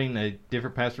 Having a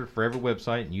different password for every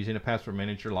website and using a password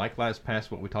manager like LastPass,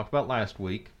 what we talked about last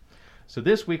week. So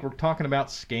this week we're talking about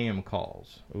scam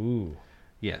calls. Ooh.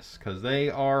 Yes, because they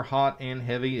are hot and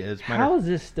heavy. How is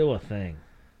this still a thing?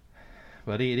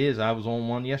 But it is. I was on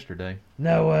one yesterday.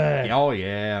 No way. Oh,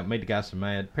 yeah. It made the guy so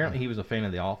mad. Apparently he was a fan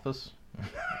of The Office.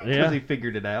 Because Yeah. he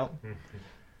figured it out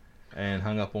and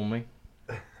hung up on me.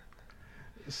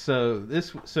 So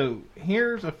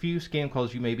here's a few scam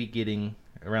calls you may be getting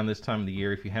around this time of the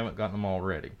year if you haven't gotten them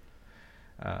already.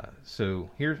 So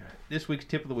here's this week's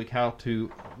tip of the week: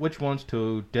 which ones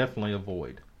to definitely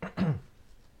avoid. The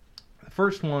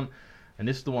first one, and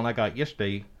this is the one I got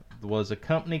yesterday, was a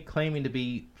company claiming to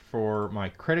be for my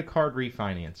credit card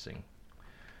refinancing.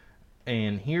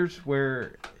 And here's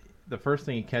where the first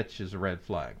thing you catch is a red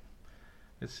flag.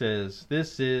 It says,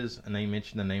 this is, and they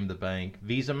mention the name of the bank,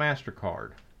 Visa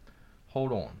MasterCard.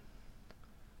 Hold on.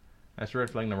 That's red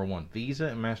flag number one. Visa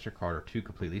and MasterCard are two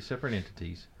completely separate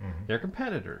entities. Mm-hmm. They're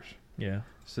competitors. Yeah.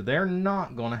 So they're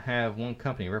not going to have one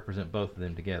company represent both of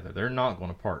them together. They're not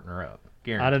going to partner up.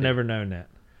 Guaranteed. I'd have never known that.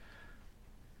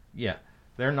 Yeah.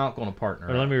 They're not going to partner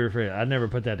Or up. let me rephrase. I'd never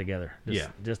put that together. Yeah.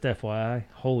 Just FYI.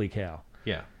 Holy cow.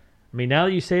 Yeah. I mean, now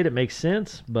that you say it, it makes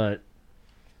sense, but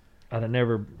I'd have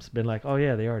never been like, oh,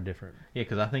 yeah, they are different. Yeah,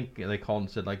 because I think they called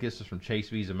and said, like, this is from Chase,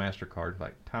 Visa, MasterCard.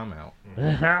 Like, timeout.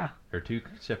 Yeah. They're two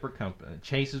separate companies.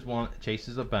 Chase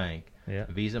is a bank.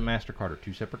 Visa and MasterCard are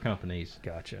two separate companies.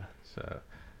 Gotcha.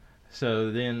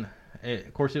 So then,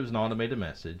 of course, it was an automated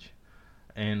message,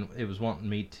 and it was wanting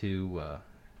me to,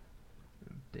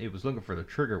 it was looking for the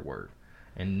trigger word.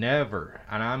 And never,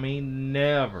 and I mean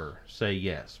never, say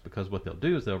yes, because what they'll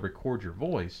do is they'll record your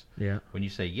voice. Yeah. When you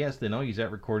say yes, then they'll use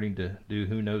that recording to do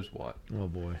who knows what. Oh,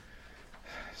 boy.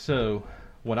 So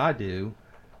what I do,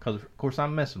 because of course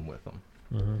I'm messing with them,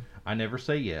 Mm-hmm. I never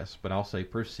say yes, but I'll say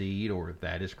proceed or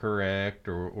that is correct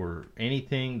or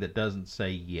anything that doesn't say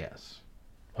yes.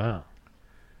 Wow.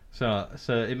 So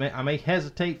I may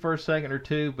hesitate for a second or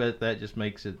two, but that just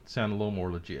makes it sound a little more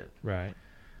legit. Right.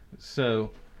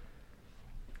 So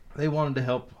they wanted to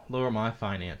help lower my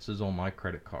finances on my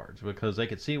credit cards because they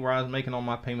could see where I was making all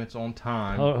my payments on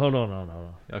time. Hold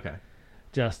on. Okay.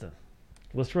 Justin,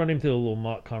 let's run him through a little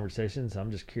mock conversations.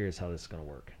 I'm just curious how this is going to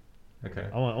work. Okay.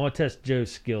 I want to test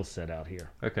Joe's skill set out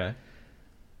here. Okay.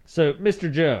 So,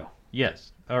 Mr. Joe.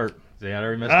 Yes. Or see, I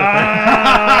already messed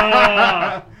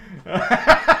Ah! up.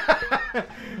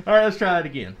 All right, let's try that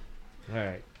again. All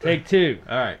right. Take two.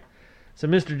 All right. So,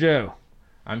 Mr. Joe,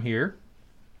 I'm here.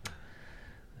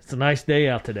 it's a nice day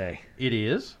out today. It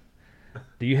is.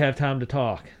 Do you have time to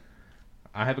talk?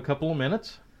 I have a couple of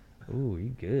minutes. Ooh,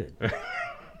 you good.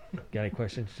 Got any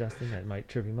questions, Justin, that might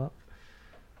trip him up?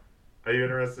 Are you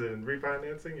interested in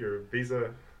refinancing your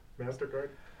Visa MasterCard?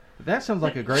 That sounds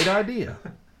like a great idea.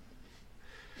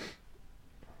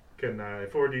 Can I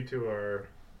forward you to our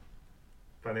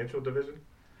financial division?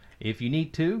 If you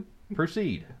need to,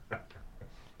 proceed.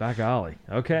 By golly.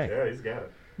 Okay. Yeah, he's got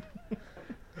it.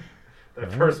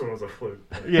 That first one was a fluke.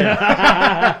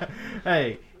 Yeah.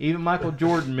 Hey, even Michael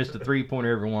Jordan missed a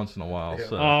three-pointer every once in a while. Yeah.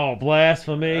 So Oh,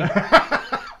 blasphemy.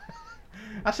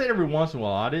 I said every once in a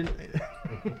while. I didn't.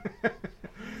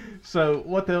 So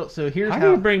here's How how.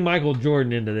 do you bring Michael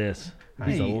Jordan into this?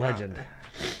 He's a Hey, legend.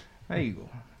 Hey,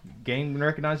 game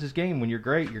recognizes game. When you're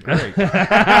great, you're great.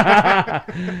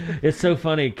 It's so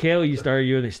funny. Kale used to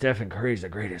argue with me, Stephen Curry's the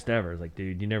greatest ever. It's like,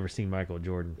 dude, you never seen Michael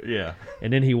Jordan. Yeah.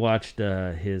 And then he watched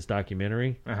his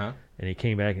documentary, Uh-huh. and he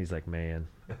came back and he's like, man,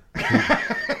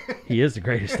 he is the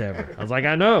greatest ever. I was like,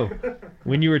 I know.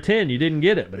 When you were 10, you didn't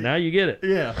get it, but now you get it.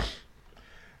 Yeah.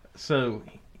 So,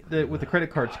 with the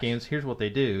credit card scams, here's what they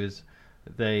do: is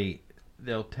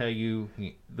they'll tell you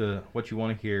what you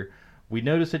want to hear. We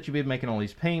notice that you've been making all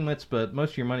these payments, but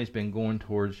most of your money's been going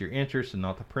towards your interest and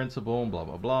not the principal, and blah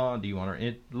blah blah. Do you want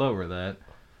to lower that?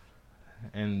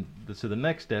 And so the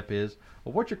next step is,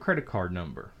 well, what's your credit card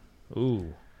number?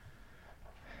 Ooh.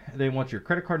 They want your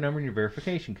credit card number and your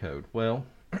verification code. Well,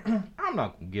 I'm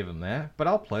not going to give them that, but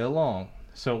I'll play along.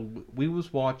 So we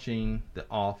was watching The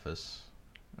Office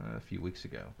a few weeks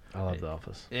ago. I love The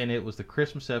Office. And it was the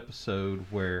Christmas episode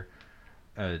where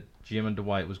Jim and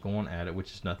Dwight was going at it,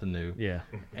 which is nothing new. Yeah.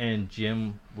 And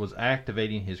Jim was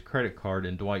activating his credit card,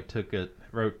 and Dwight took it,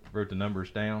 wrote the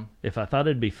numbers down. If I thought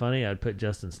it'd be funny, I'd put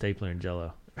Justin Stapler in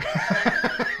Jell-O.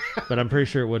 But I'm pretty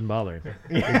sure it wouldn't bother him.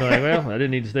 He'd be like, well, I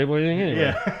didn't need to staple anything anyway.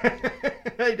 Yeah.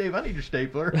 Hey, Dave, I need your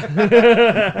stapler.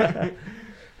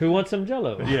 Who wants some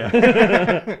Jell-O?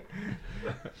 Yeah.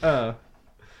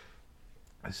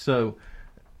 So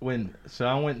I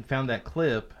went and found that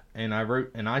clip, and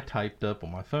I typed up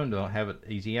on my phone to have it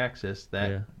easy access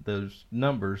those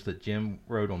numbers that Jim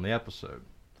wrote on the episode.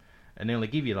 And they only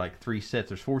give you like 3 sets.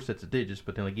 There's 4 sets of digits,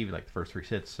 but they only give you like the first 3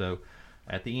 sets. So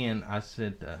at the end, I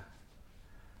sent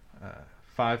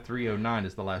 5309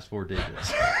 is the last 4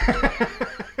 digits.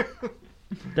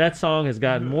 That song has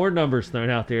gotten more numbers thrown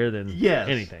out there than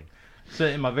anything. So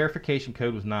and my verification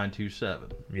code was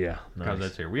 927. Yeah, because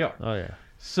that's here we are. Oh yeah.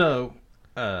 So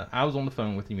I was on the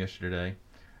phone with him yesterday,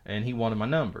 and he wanted my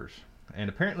numbers. And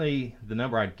apparently the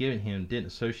number I'd given him didn't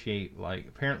associate, like,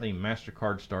 apparently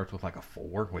MasterCard starts with like a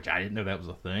 4, which I didn't know that was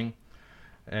a thing.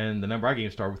 And the number I gave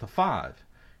him started with a 5.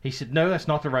 He said, no, that's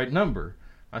not the right number.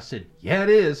 I said, yeah, it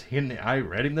is. And I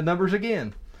read him the numbers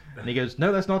again. And he goes,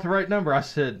 no, that's not the right number. I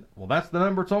said, well, that's the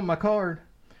number that's on my card.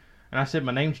 And I said,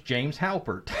 my name's James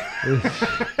Halpert.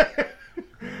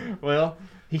 Well,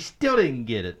 he still didn't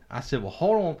get it. I said, well,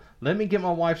 hold on. Let me get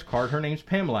my wife's card. Her name's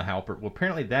Pamela Halpert. Well,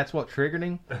 apparently that's what triggered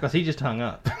him, because he just hung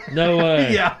up. No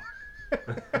way. Yeah.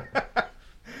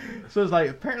 So it's like,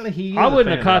 apparently he is I wouldn't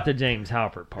a have fan caught of the James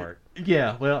Halpert part.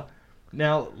 Yeah, well,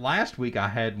 now, last week I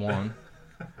had one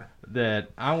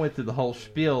that I went through the whole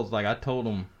spiel. Like, I told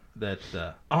him that,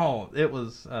 it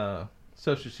was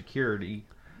Social Security.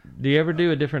 Do you ever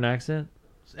do a different accent?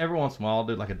 Every once in a while I'll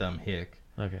do like a dumb hick.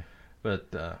 Okay.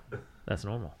 But, that's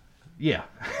normal. yeah.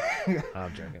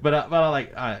 I'm joking. But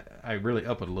I really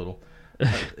up it a little.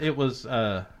 It was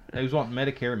wanting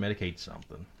Medicare and Medicaid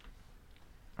something.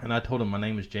 And I told him my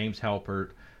name is James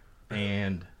Halpert,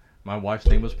 and my wife's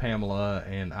name was Pamela,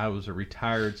 and I was a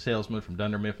retired salesman from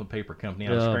Dunder Mifflin Paper Company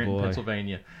out of Scranton,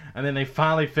 Pennsylvania. And then they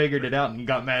finally figured it out and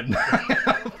got mad.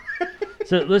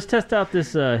 So let's test out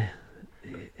this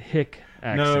hick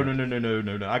accent.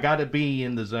 No. I got to be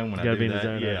in the zone when I do that. In the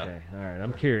zone? Yeah. Okay. All right.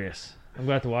 I'm curious. I'm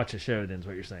glad to watch the show then is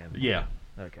what you're saying. Yeah.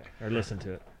 Okay. Or listen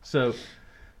to it. So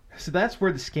that's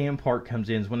where the scam part comes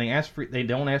in. Is when they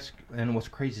don't ask, and what's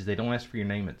crazy is they don't ask for your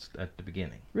name at the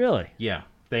beginning. Really? Yeah.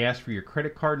 They ask for your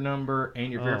credit card number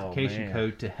and your verification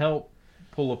code to help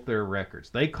pull up their records.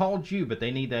 They called you, but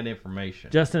they need that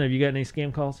information. Justin, have you got any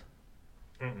scam calls?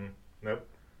 Nope.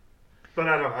 But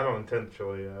I don't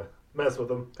intentionally mess with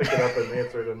them. Pick it up and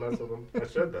answer it and mess with them. I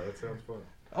should though. It sounds fun.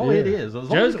 Oh, yeah. It is.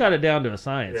 Joe's got it down to a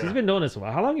science. Yeah. He's been doing this a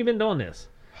while. How long have you been doing this?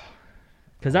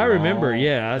 Because I remember,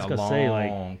 I was going to say,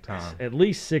 like, time. At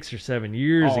least 6 or 7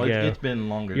 years ago. It's been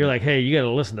longer. You're like, hey, you got to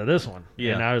listen to this one.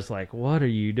 Yeah. And I was like, what are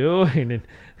you doing? And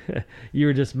you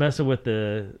were just messing with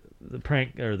the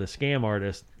prank or the scam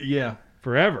artist. Yeah.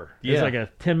 Forever. Yeah. It's like a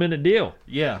 10-minute deal.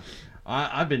 Yeah.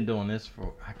 I've been doing this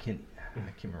for, I can't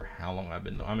remember how long I've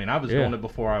been doing. I mean, I was doing it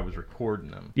before I was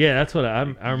recording them. Yeah, that's what I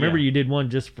remember. You did one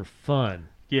just for fun.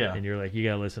 Yeah. And you're like, you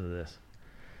got to listen to this.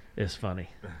 It's funny.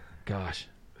 Gosh.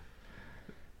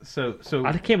 So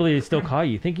I can't believe they still call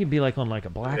you. Think you'd be like on like a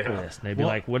blacklist. And they'd be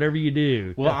like, whatever you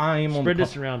do. Well, I am spread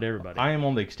this around to everybody. I am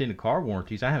on the extended car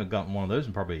warranties. I haven't gotten one of those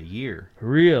in probably a year.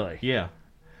 Really? Yeah.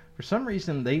 For some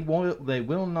reason, they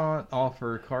will not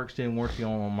offer car extended warranty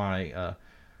on my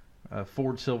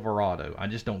Ford Silverado. I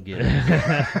just don't get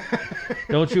it.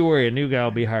 Don't you worry, a new guy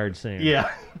will be hired soon.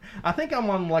 Yeah. I think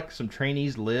I'm on like some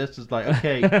trainees list. It's like,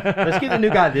 okay, let's give the new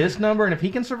guy this number, and if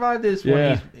he can survive this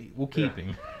one, we'll keep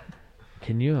him.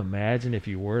 Can you imagine if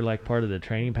you were like part of the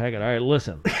training packet? All right,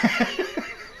 listen.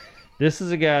 This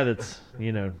is a guy that's,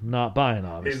 not buying,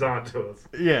 obviously. He's on to us.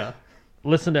 Yeah.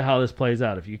 Listen to how this plays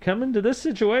out. If you come into this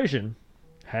situation,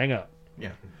 hang up.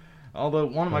 Yeah. Although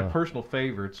one of my personal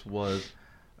favorites was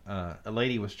a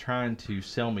lady was trying to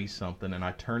sell me something, and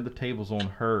I turned the tables on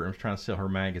her and was trying to sell her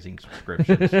magazine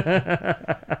subscriptions.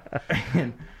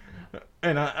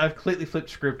 And I completely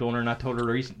flipped script on her, and I told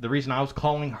her the reason I was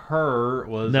calling her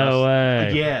was... No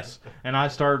way. Yes. And I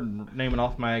started naming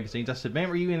off magazines. I said, ma'am,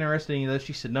 are you interested in any of those?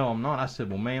 She said, no, I'm not. I said,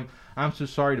 well, ma'am, I'm so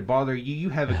sorry to bother you. You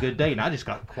have a good day. And I just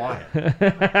got quiet.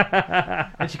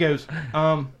 And she goes,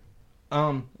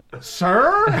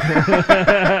 sir?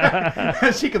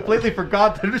 And she completely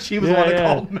forgot that she was the one that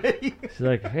called me. She's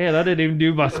like, man, I didn't even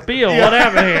do my spiel. What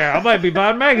happened here? I might be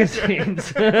buying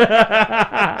magazines.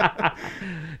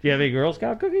 Do you have any Girl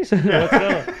Scout cookies? What's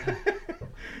going on?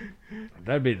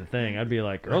 That'd be the thing. I'd be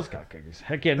like, Girl Scout cookies.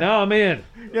 Heck yeah, now I'm in.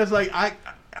 Yeah, it's like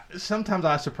sometimes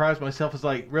I surprise myself. It's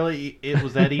like, really, it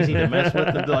was that easy to mess with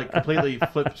and to like completely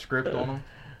flip the script on them.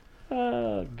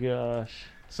 Oh gosh.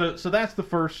 So that's the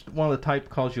first one of the type of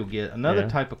calls you'll get. Another Yeah.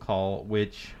 type of call,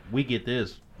 which we get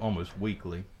this almost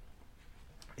weekly,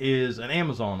 is an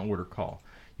Amazon order call.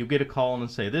 You'll get a call and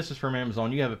say, this is from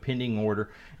Amazon. You have a pending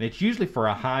order, and it's usually for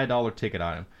a high dollar ticket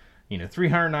item. You know,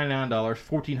 $399,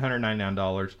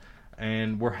 $1,499,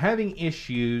 and we're having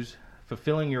issues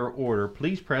fulfilling your order.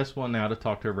 Please press 1 now to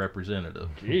talk to a representative.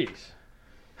 Jeez.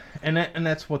 And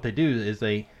that's what they do is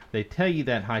they tell you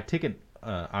that high ticket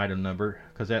item number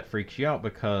because that freaks you out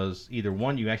because either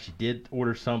one, you actually did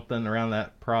order something around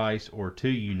that price, or two,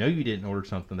 you know you didn't order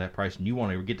something that price and you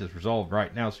want to get this resolved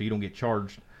right now so you don't get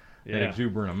charged that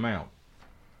exuberant amount.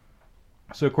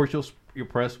 So of course you'll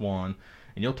press 1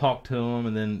 and you'll talk to them,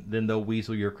 and then they'll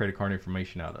weasel your credit card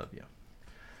information out of you.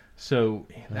 So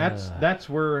that's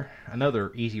where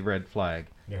another easy red flag.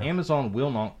 Yeah. Amazon will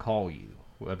not call you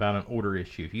about an order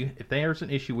issue. If there's an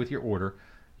issue with your order,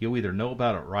 you'll either know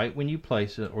about it right when you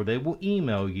place it, or they will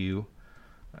email you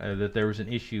that there was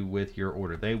an issue with your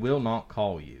order. They will not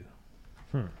call you.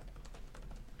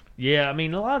 Yeah, I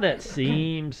mean, a lot of that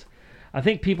seems. I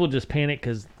think people just panic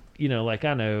because, you know, like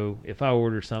I know if I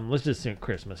order something, let's just say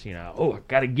Christmas, you know, I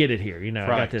got to get it here. You know, I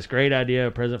Right. got this great idea,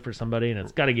 a present for somebody, and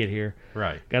it's got to get here.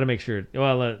 Right. Got to make sure.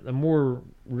 Well, a more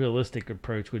realistic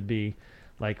approach would be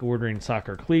like ordering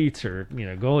soccer cleats or, you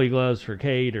know, goalie gloves for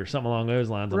Kate or something along those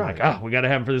lines. I'm Right. like, we got to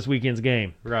have them for this weekend's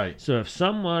game. Right. So if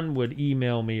someone would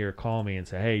email me or call me and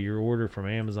say, hey, your order from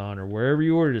Amazon or wherever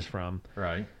you ordered this from,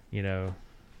 Right. you know,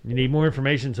 you need more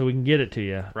information so we can get it to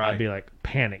you. Right. I'd be like,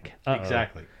 panic. Uh-oh.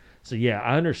 Exactly. So yeah,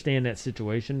 I understand that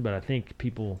situation, but I think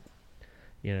people,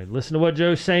 you know, listen to what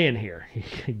Joe's saying here.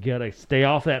 You gotta stay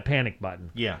off that panic button.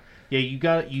 Yeah. Yeah,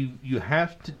 you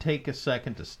have to take a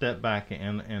second to step back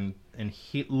and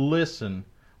listen.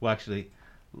 Well, actually,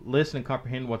 listen and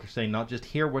comprehend what they're saying, not just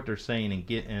hear what they're saying and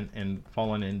get and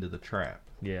falling into the trap.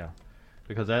 Yeah.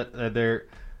 Because they're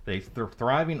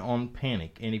thriving on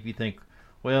panic. And if you think,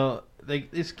 well,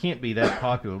 this can't be that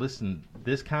popular. Listen,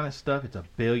 this kind of stuff, it's $1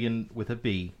 billion with a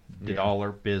B Yeah.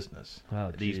 dollar business.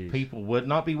 Oh, These geez. people would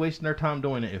not be wasting their time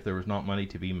doing it if there was not money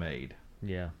to be made.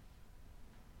 Yeah.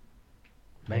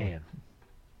 Man.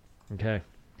 Okay.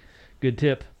 Good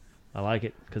tip. I like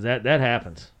it because that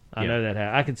happens. I Yeah. know that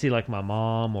I can see like my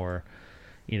mom or,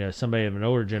 you know, somebody of an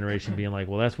older generation being like,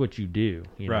 well, that's what you do.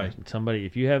 You know, Right. somebody,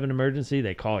 if you have an emergency,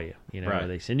 they call you. You know, Right. or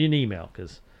they send you an email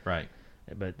Right.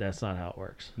 but that's not how it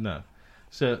works. No.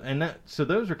 So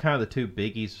those are kind of the two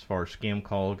biggies as far as scam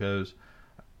call goes.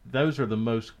 Those are the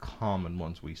most common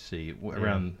ones we see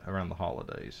around the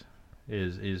holidays.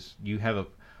 Is you have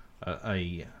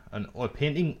a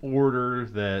pending order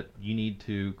that you need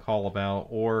to call about,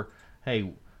 or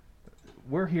hey,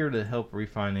 we're here to help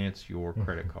refinance your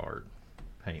credit card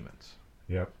payments.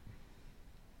 Yep.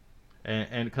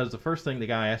 And because the first thing the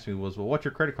guy asked me was, well, what's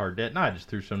your credit card debt? And I just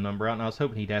threw some number out, and I was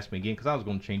hoping he'd ask me again because I was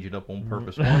going to change it up on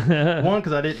purpose. One,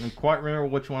 because I didn't quite remember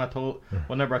what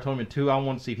number I told him, and two, I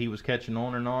wanted to see if he was catching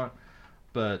on or not.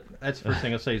 But that's the first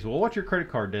thing I say is, well, what's your credit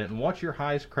card debt, and what's your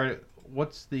highest credit?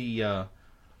 What's the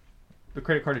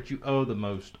credit card that you owe the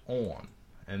most on?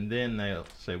 And then they'll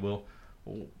say, well,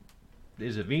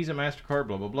 is it Visa, MasterCard,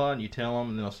 blah, blah, blah, and you tell them,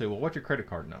 and they'll say, well, what's your credit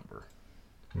card number?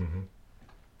 Mm-hmm.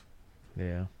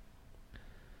 Yeah.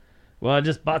 Well, I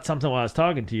just bought something while I was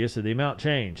talking to you, so the amount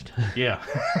changed. Yeah.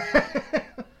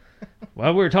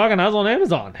 While we were talking, I was on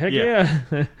Amazon. Heck Yeah.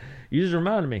 yeah. You just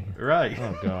reminded me. Right.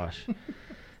 Oh, gosh.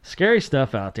 Scary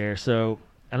stuff out there. So,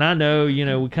 and I know, you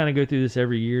know, we kind of go through this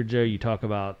every year, Joe. You talk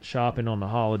about shopping on the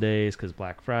holidays because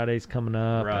Black Friday's coming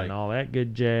up Right. and all that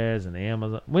good jazz. And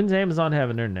Amazon. When's Amazon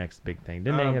having their next big thing?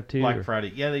 Didn't they have two? Black or-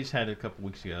 Friday. Yeah, they just had it a couple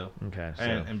weeks ago. Okay. So,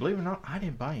 And believe it or not, I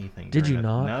didn't buy anything. Did during you that.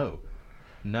 not?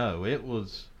 No. It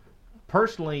was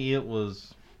personally.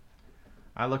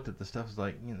 I looked at the stuff. It's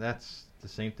like, you know, that's the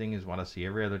same thing as what I see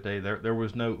every other day. There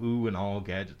was no ooh and all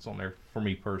gadgets on there for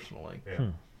me personally. Yeah.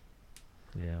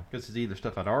 yeah. Because it's either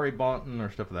stuff I'd already bought or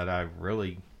stuff that I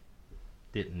really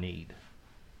didn't need.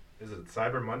 Is it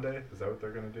Cyber Monday? Is that what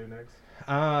they're going to do next?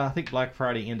 I think Black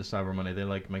Friday into Cyber Monday, they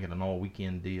like to make it an all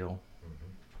weekend deal.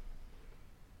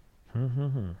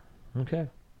 Mm-hmm. Okay.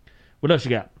 What else you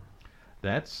got?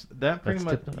 That's pretty That's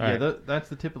much. tip- Yeah, all right. that's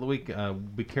the tip of the week.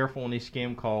 Be careful on these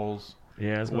scam calls.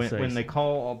 Yeah, I was gonna say. When they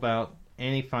call about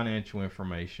any financial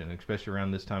information, especially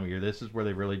around this time of year, this is where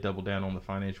they really double down on the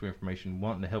financial information,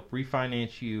 wanting to help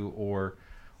refinance you, or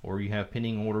you have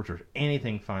pending orders or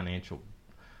anything financial.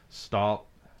 Stop,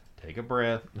 take a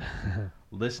breath,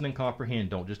 listen and comprehend.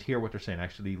 Don't just hear what they're saying.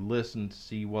 Actually listen to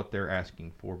see what they're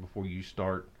asking for before you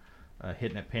start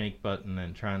hitting that panic button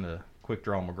and trying to quick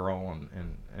draw McGraw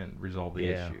and resolve the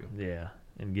issue. Yeah,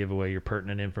 and give away your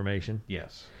pertinent information.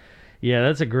 Yes. Yeah,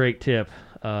 that's a great tip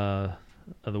of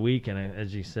the week. And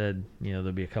as you said,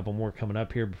 there'll be a couple more coming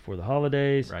up here before the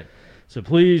holidays. Right. So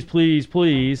please, please,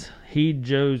 please heed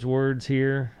Joe's words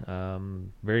here.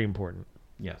 Very important.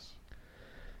 Yes.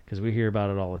 Because we hear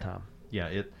about it all the time.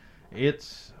 Yeah,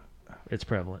 it's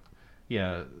prevalent.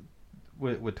 Yeah,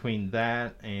 between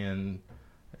that and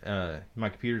my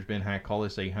computer's been hacked, call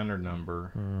this 800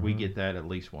 number. Mm-hmm. We get that at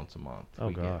least once a month.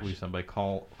 Gosh. We somebody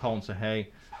call and say, hey,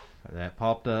 that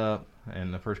popped up,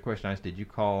 and the first question I ask, did you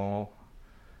call?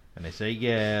 And they say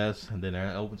yes, and then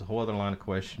it opens a whole other line of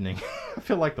questioning. I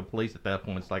feel like the police at that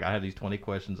point. It's like I have these 20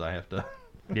 questions I have to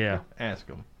ask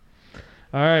them.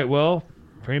 All right, well,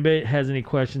 if anybody has any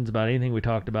questions about anything we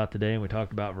talked about today, and we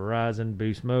talked about Verizon,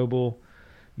 Boost Mobile,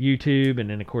 YouTube, and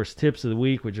then, of course, tips of the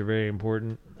week, which are very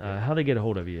important. How they get a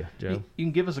hold of you, Joe? You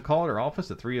can give us a call at our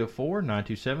office at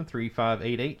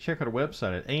 304-927-3588. Check out our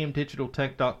website at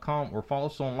amdigitaltech.com or follow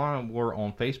us online. We're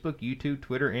on Facebook, YouTube,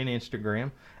 Twitter, and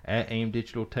Instagram at AM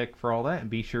Digital Tech for all that. And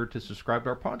be sure to subscribe to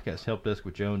our podcast, Help Desk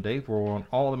with Joe and Dave. We're on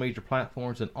all the major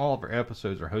platforms, and all of our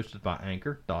episodes are hosted by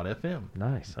Anchor.fm.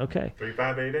 Nice. Okay.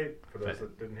 3588 for those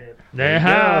that didn't hear it. There you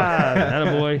go.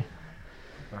 Attaboy.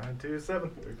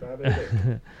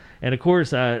 927-3588. And of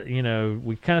course, we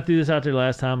kind of threw this out there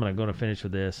last time, and I'm going to finish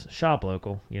with this. Shop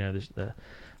local. The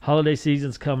holiday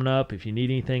season's coming up. If you need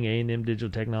anything, A&M Digital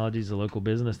Technologies is a local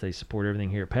business. They support everything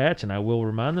here at Patch, and I will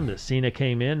remind them that Cena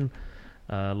came in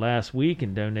last week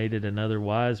and donated another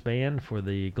Wise band for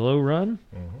the Glow Run.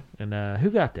 Mm-hmm. And who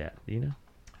got that? Do you know?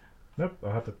 Nope.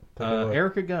 I'll have to take a look.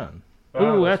 Erica Gunn.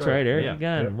 Oh, that's right. Erica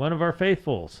Gunn, one of our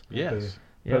faithfuls. Yes.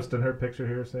 Posting her picture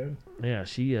here soon. Yeah,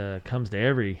 she comes to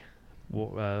every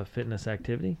fitness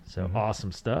activity. So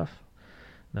awesome stuff.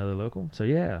 Another local. So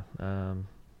yeah,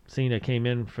 Cena came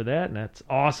in for that, and that's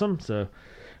awesome. So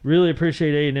really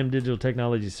appreciate A&M Digital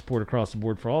Technologies support across the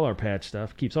board for all our Patch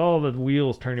stuff. Keeps all the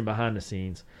wheels turning behind the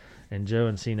scenes. And Joe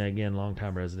and Cena, again,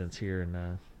 longtime residents here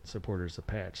and supporters of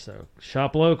Patch. So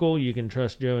shop local. You can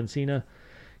trust Joe and Cena.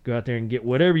 Go out there and get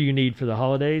whatever you need for the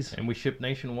holidays. And we ship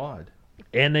nationwide.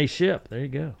 And they ship. There you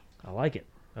go. I like it.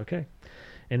 Okay.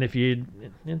 And if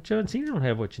Joe and Cena don't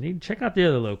have what you need, check out the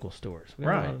other local stores. We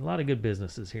got a lot of good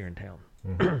businesses here in town.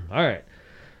 Mm-hmm. All right.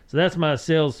 So that's my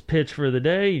sales pitch for the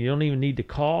day. You don't even need to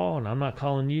call, and I'm not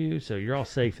calling you, so you're all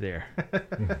safe there.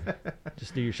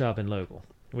 Just do your shopping local.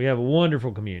 We have a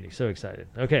wonderful community. So excited.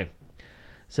 Okay.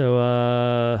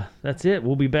 So that's it.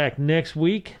 We'll be back next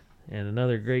week and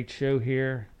another great show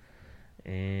here.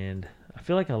 And I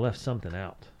feel like I left something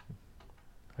out.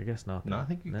 I guess not. No, I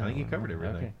think you covered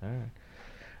everything. Okay.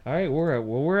 All right.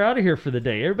 We're out of here for the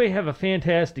day. Everybody have a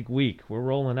fantastic week. We're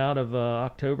rolling out of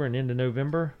October and into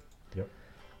November. Yep.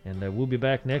 And we'll be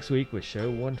back next week with show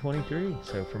 123.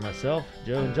 So for myself,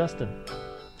 Joe, and Justin,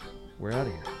 we're out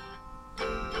of here.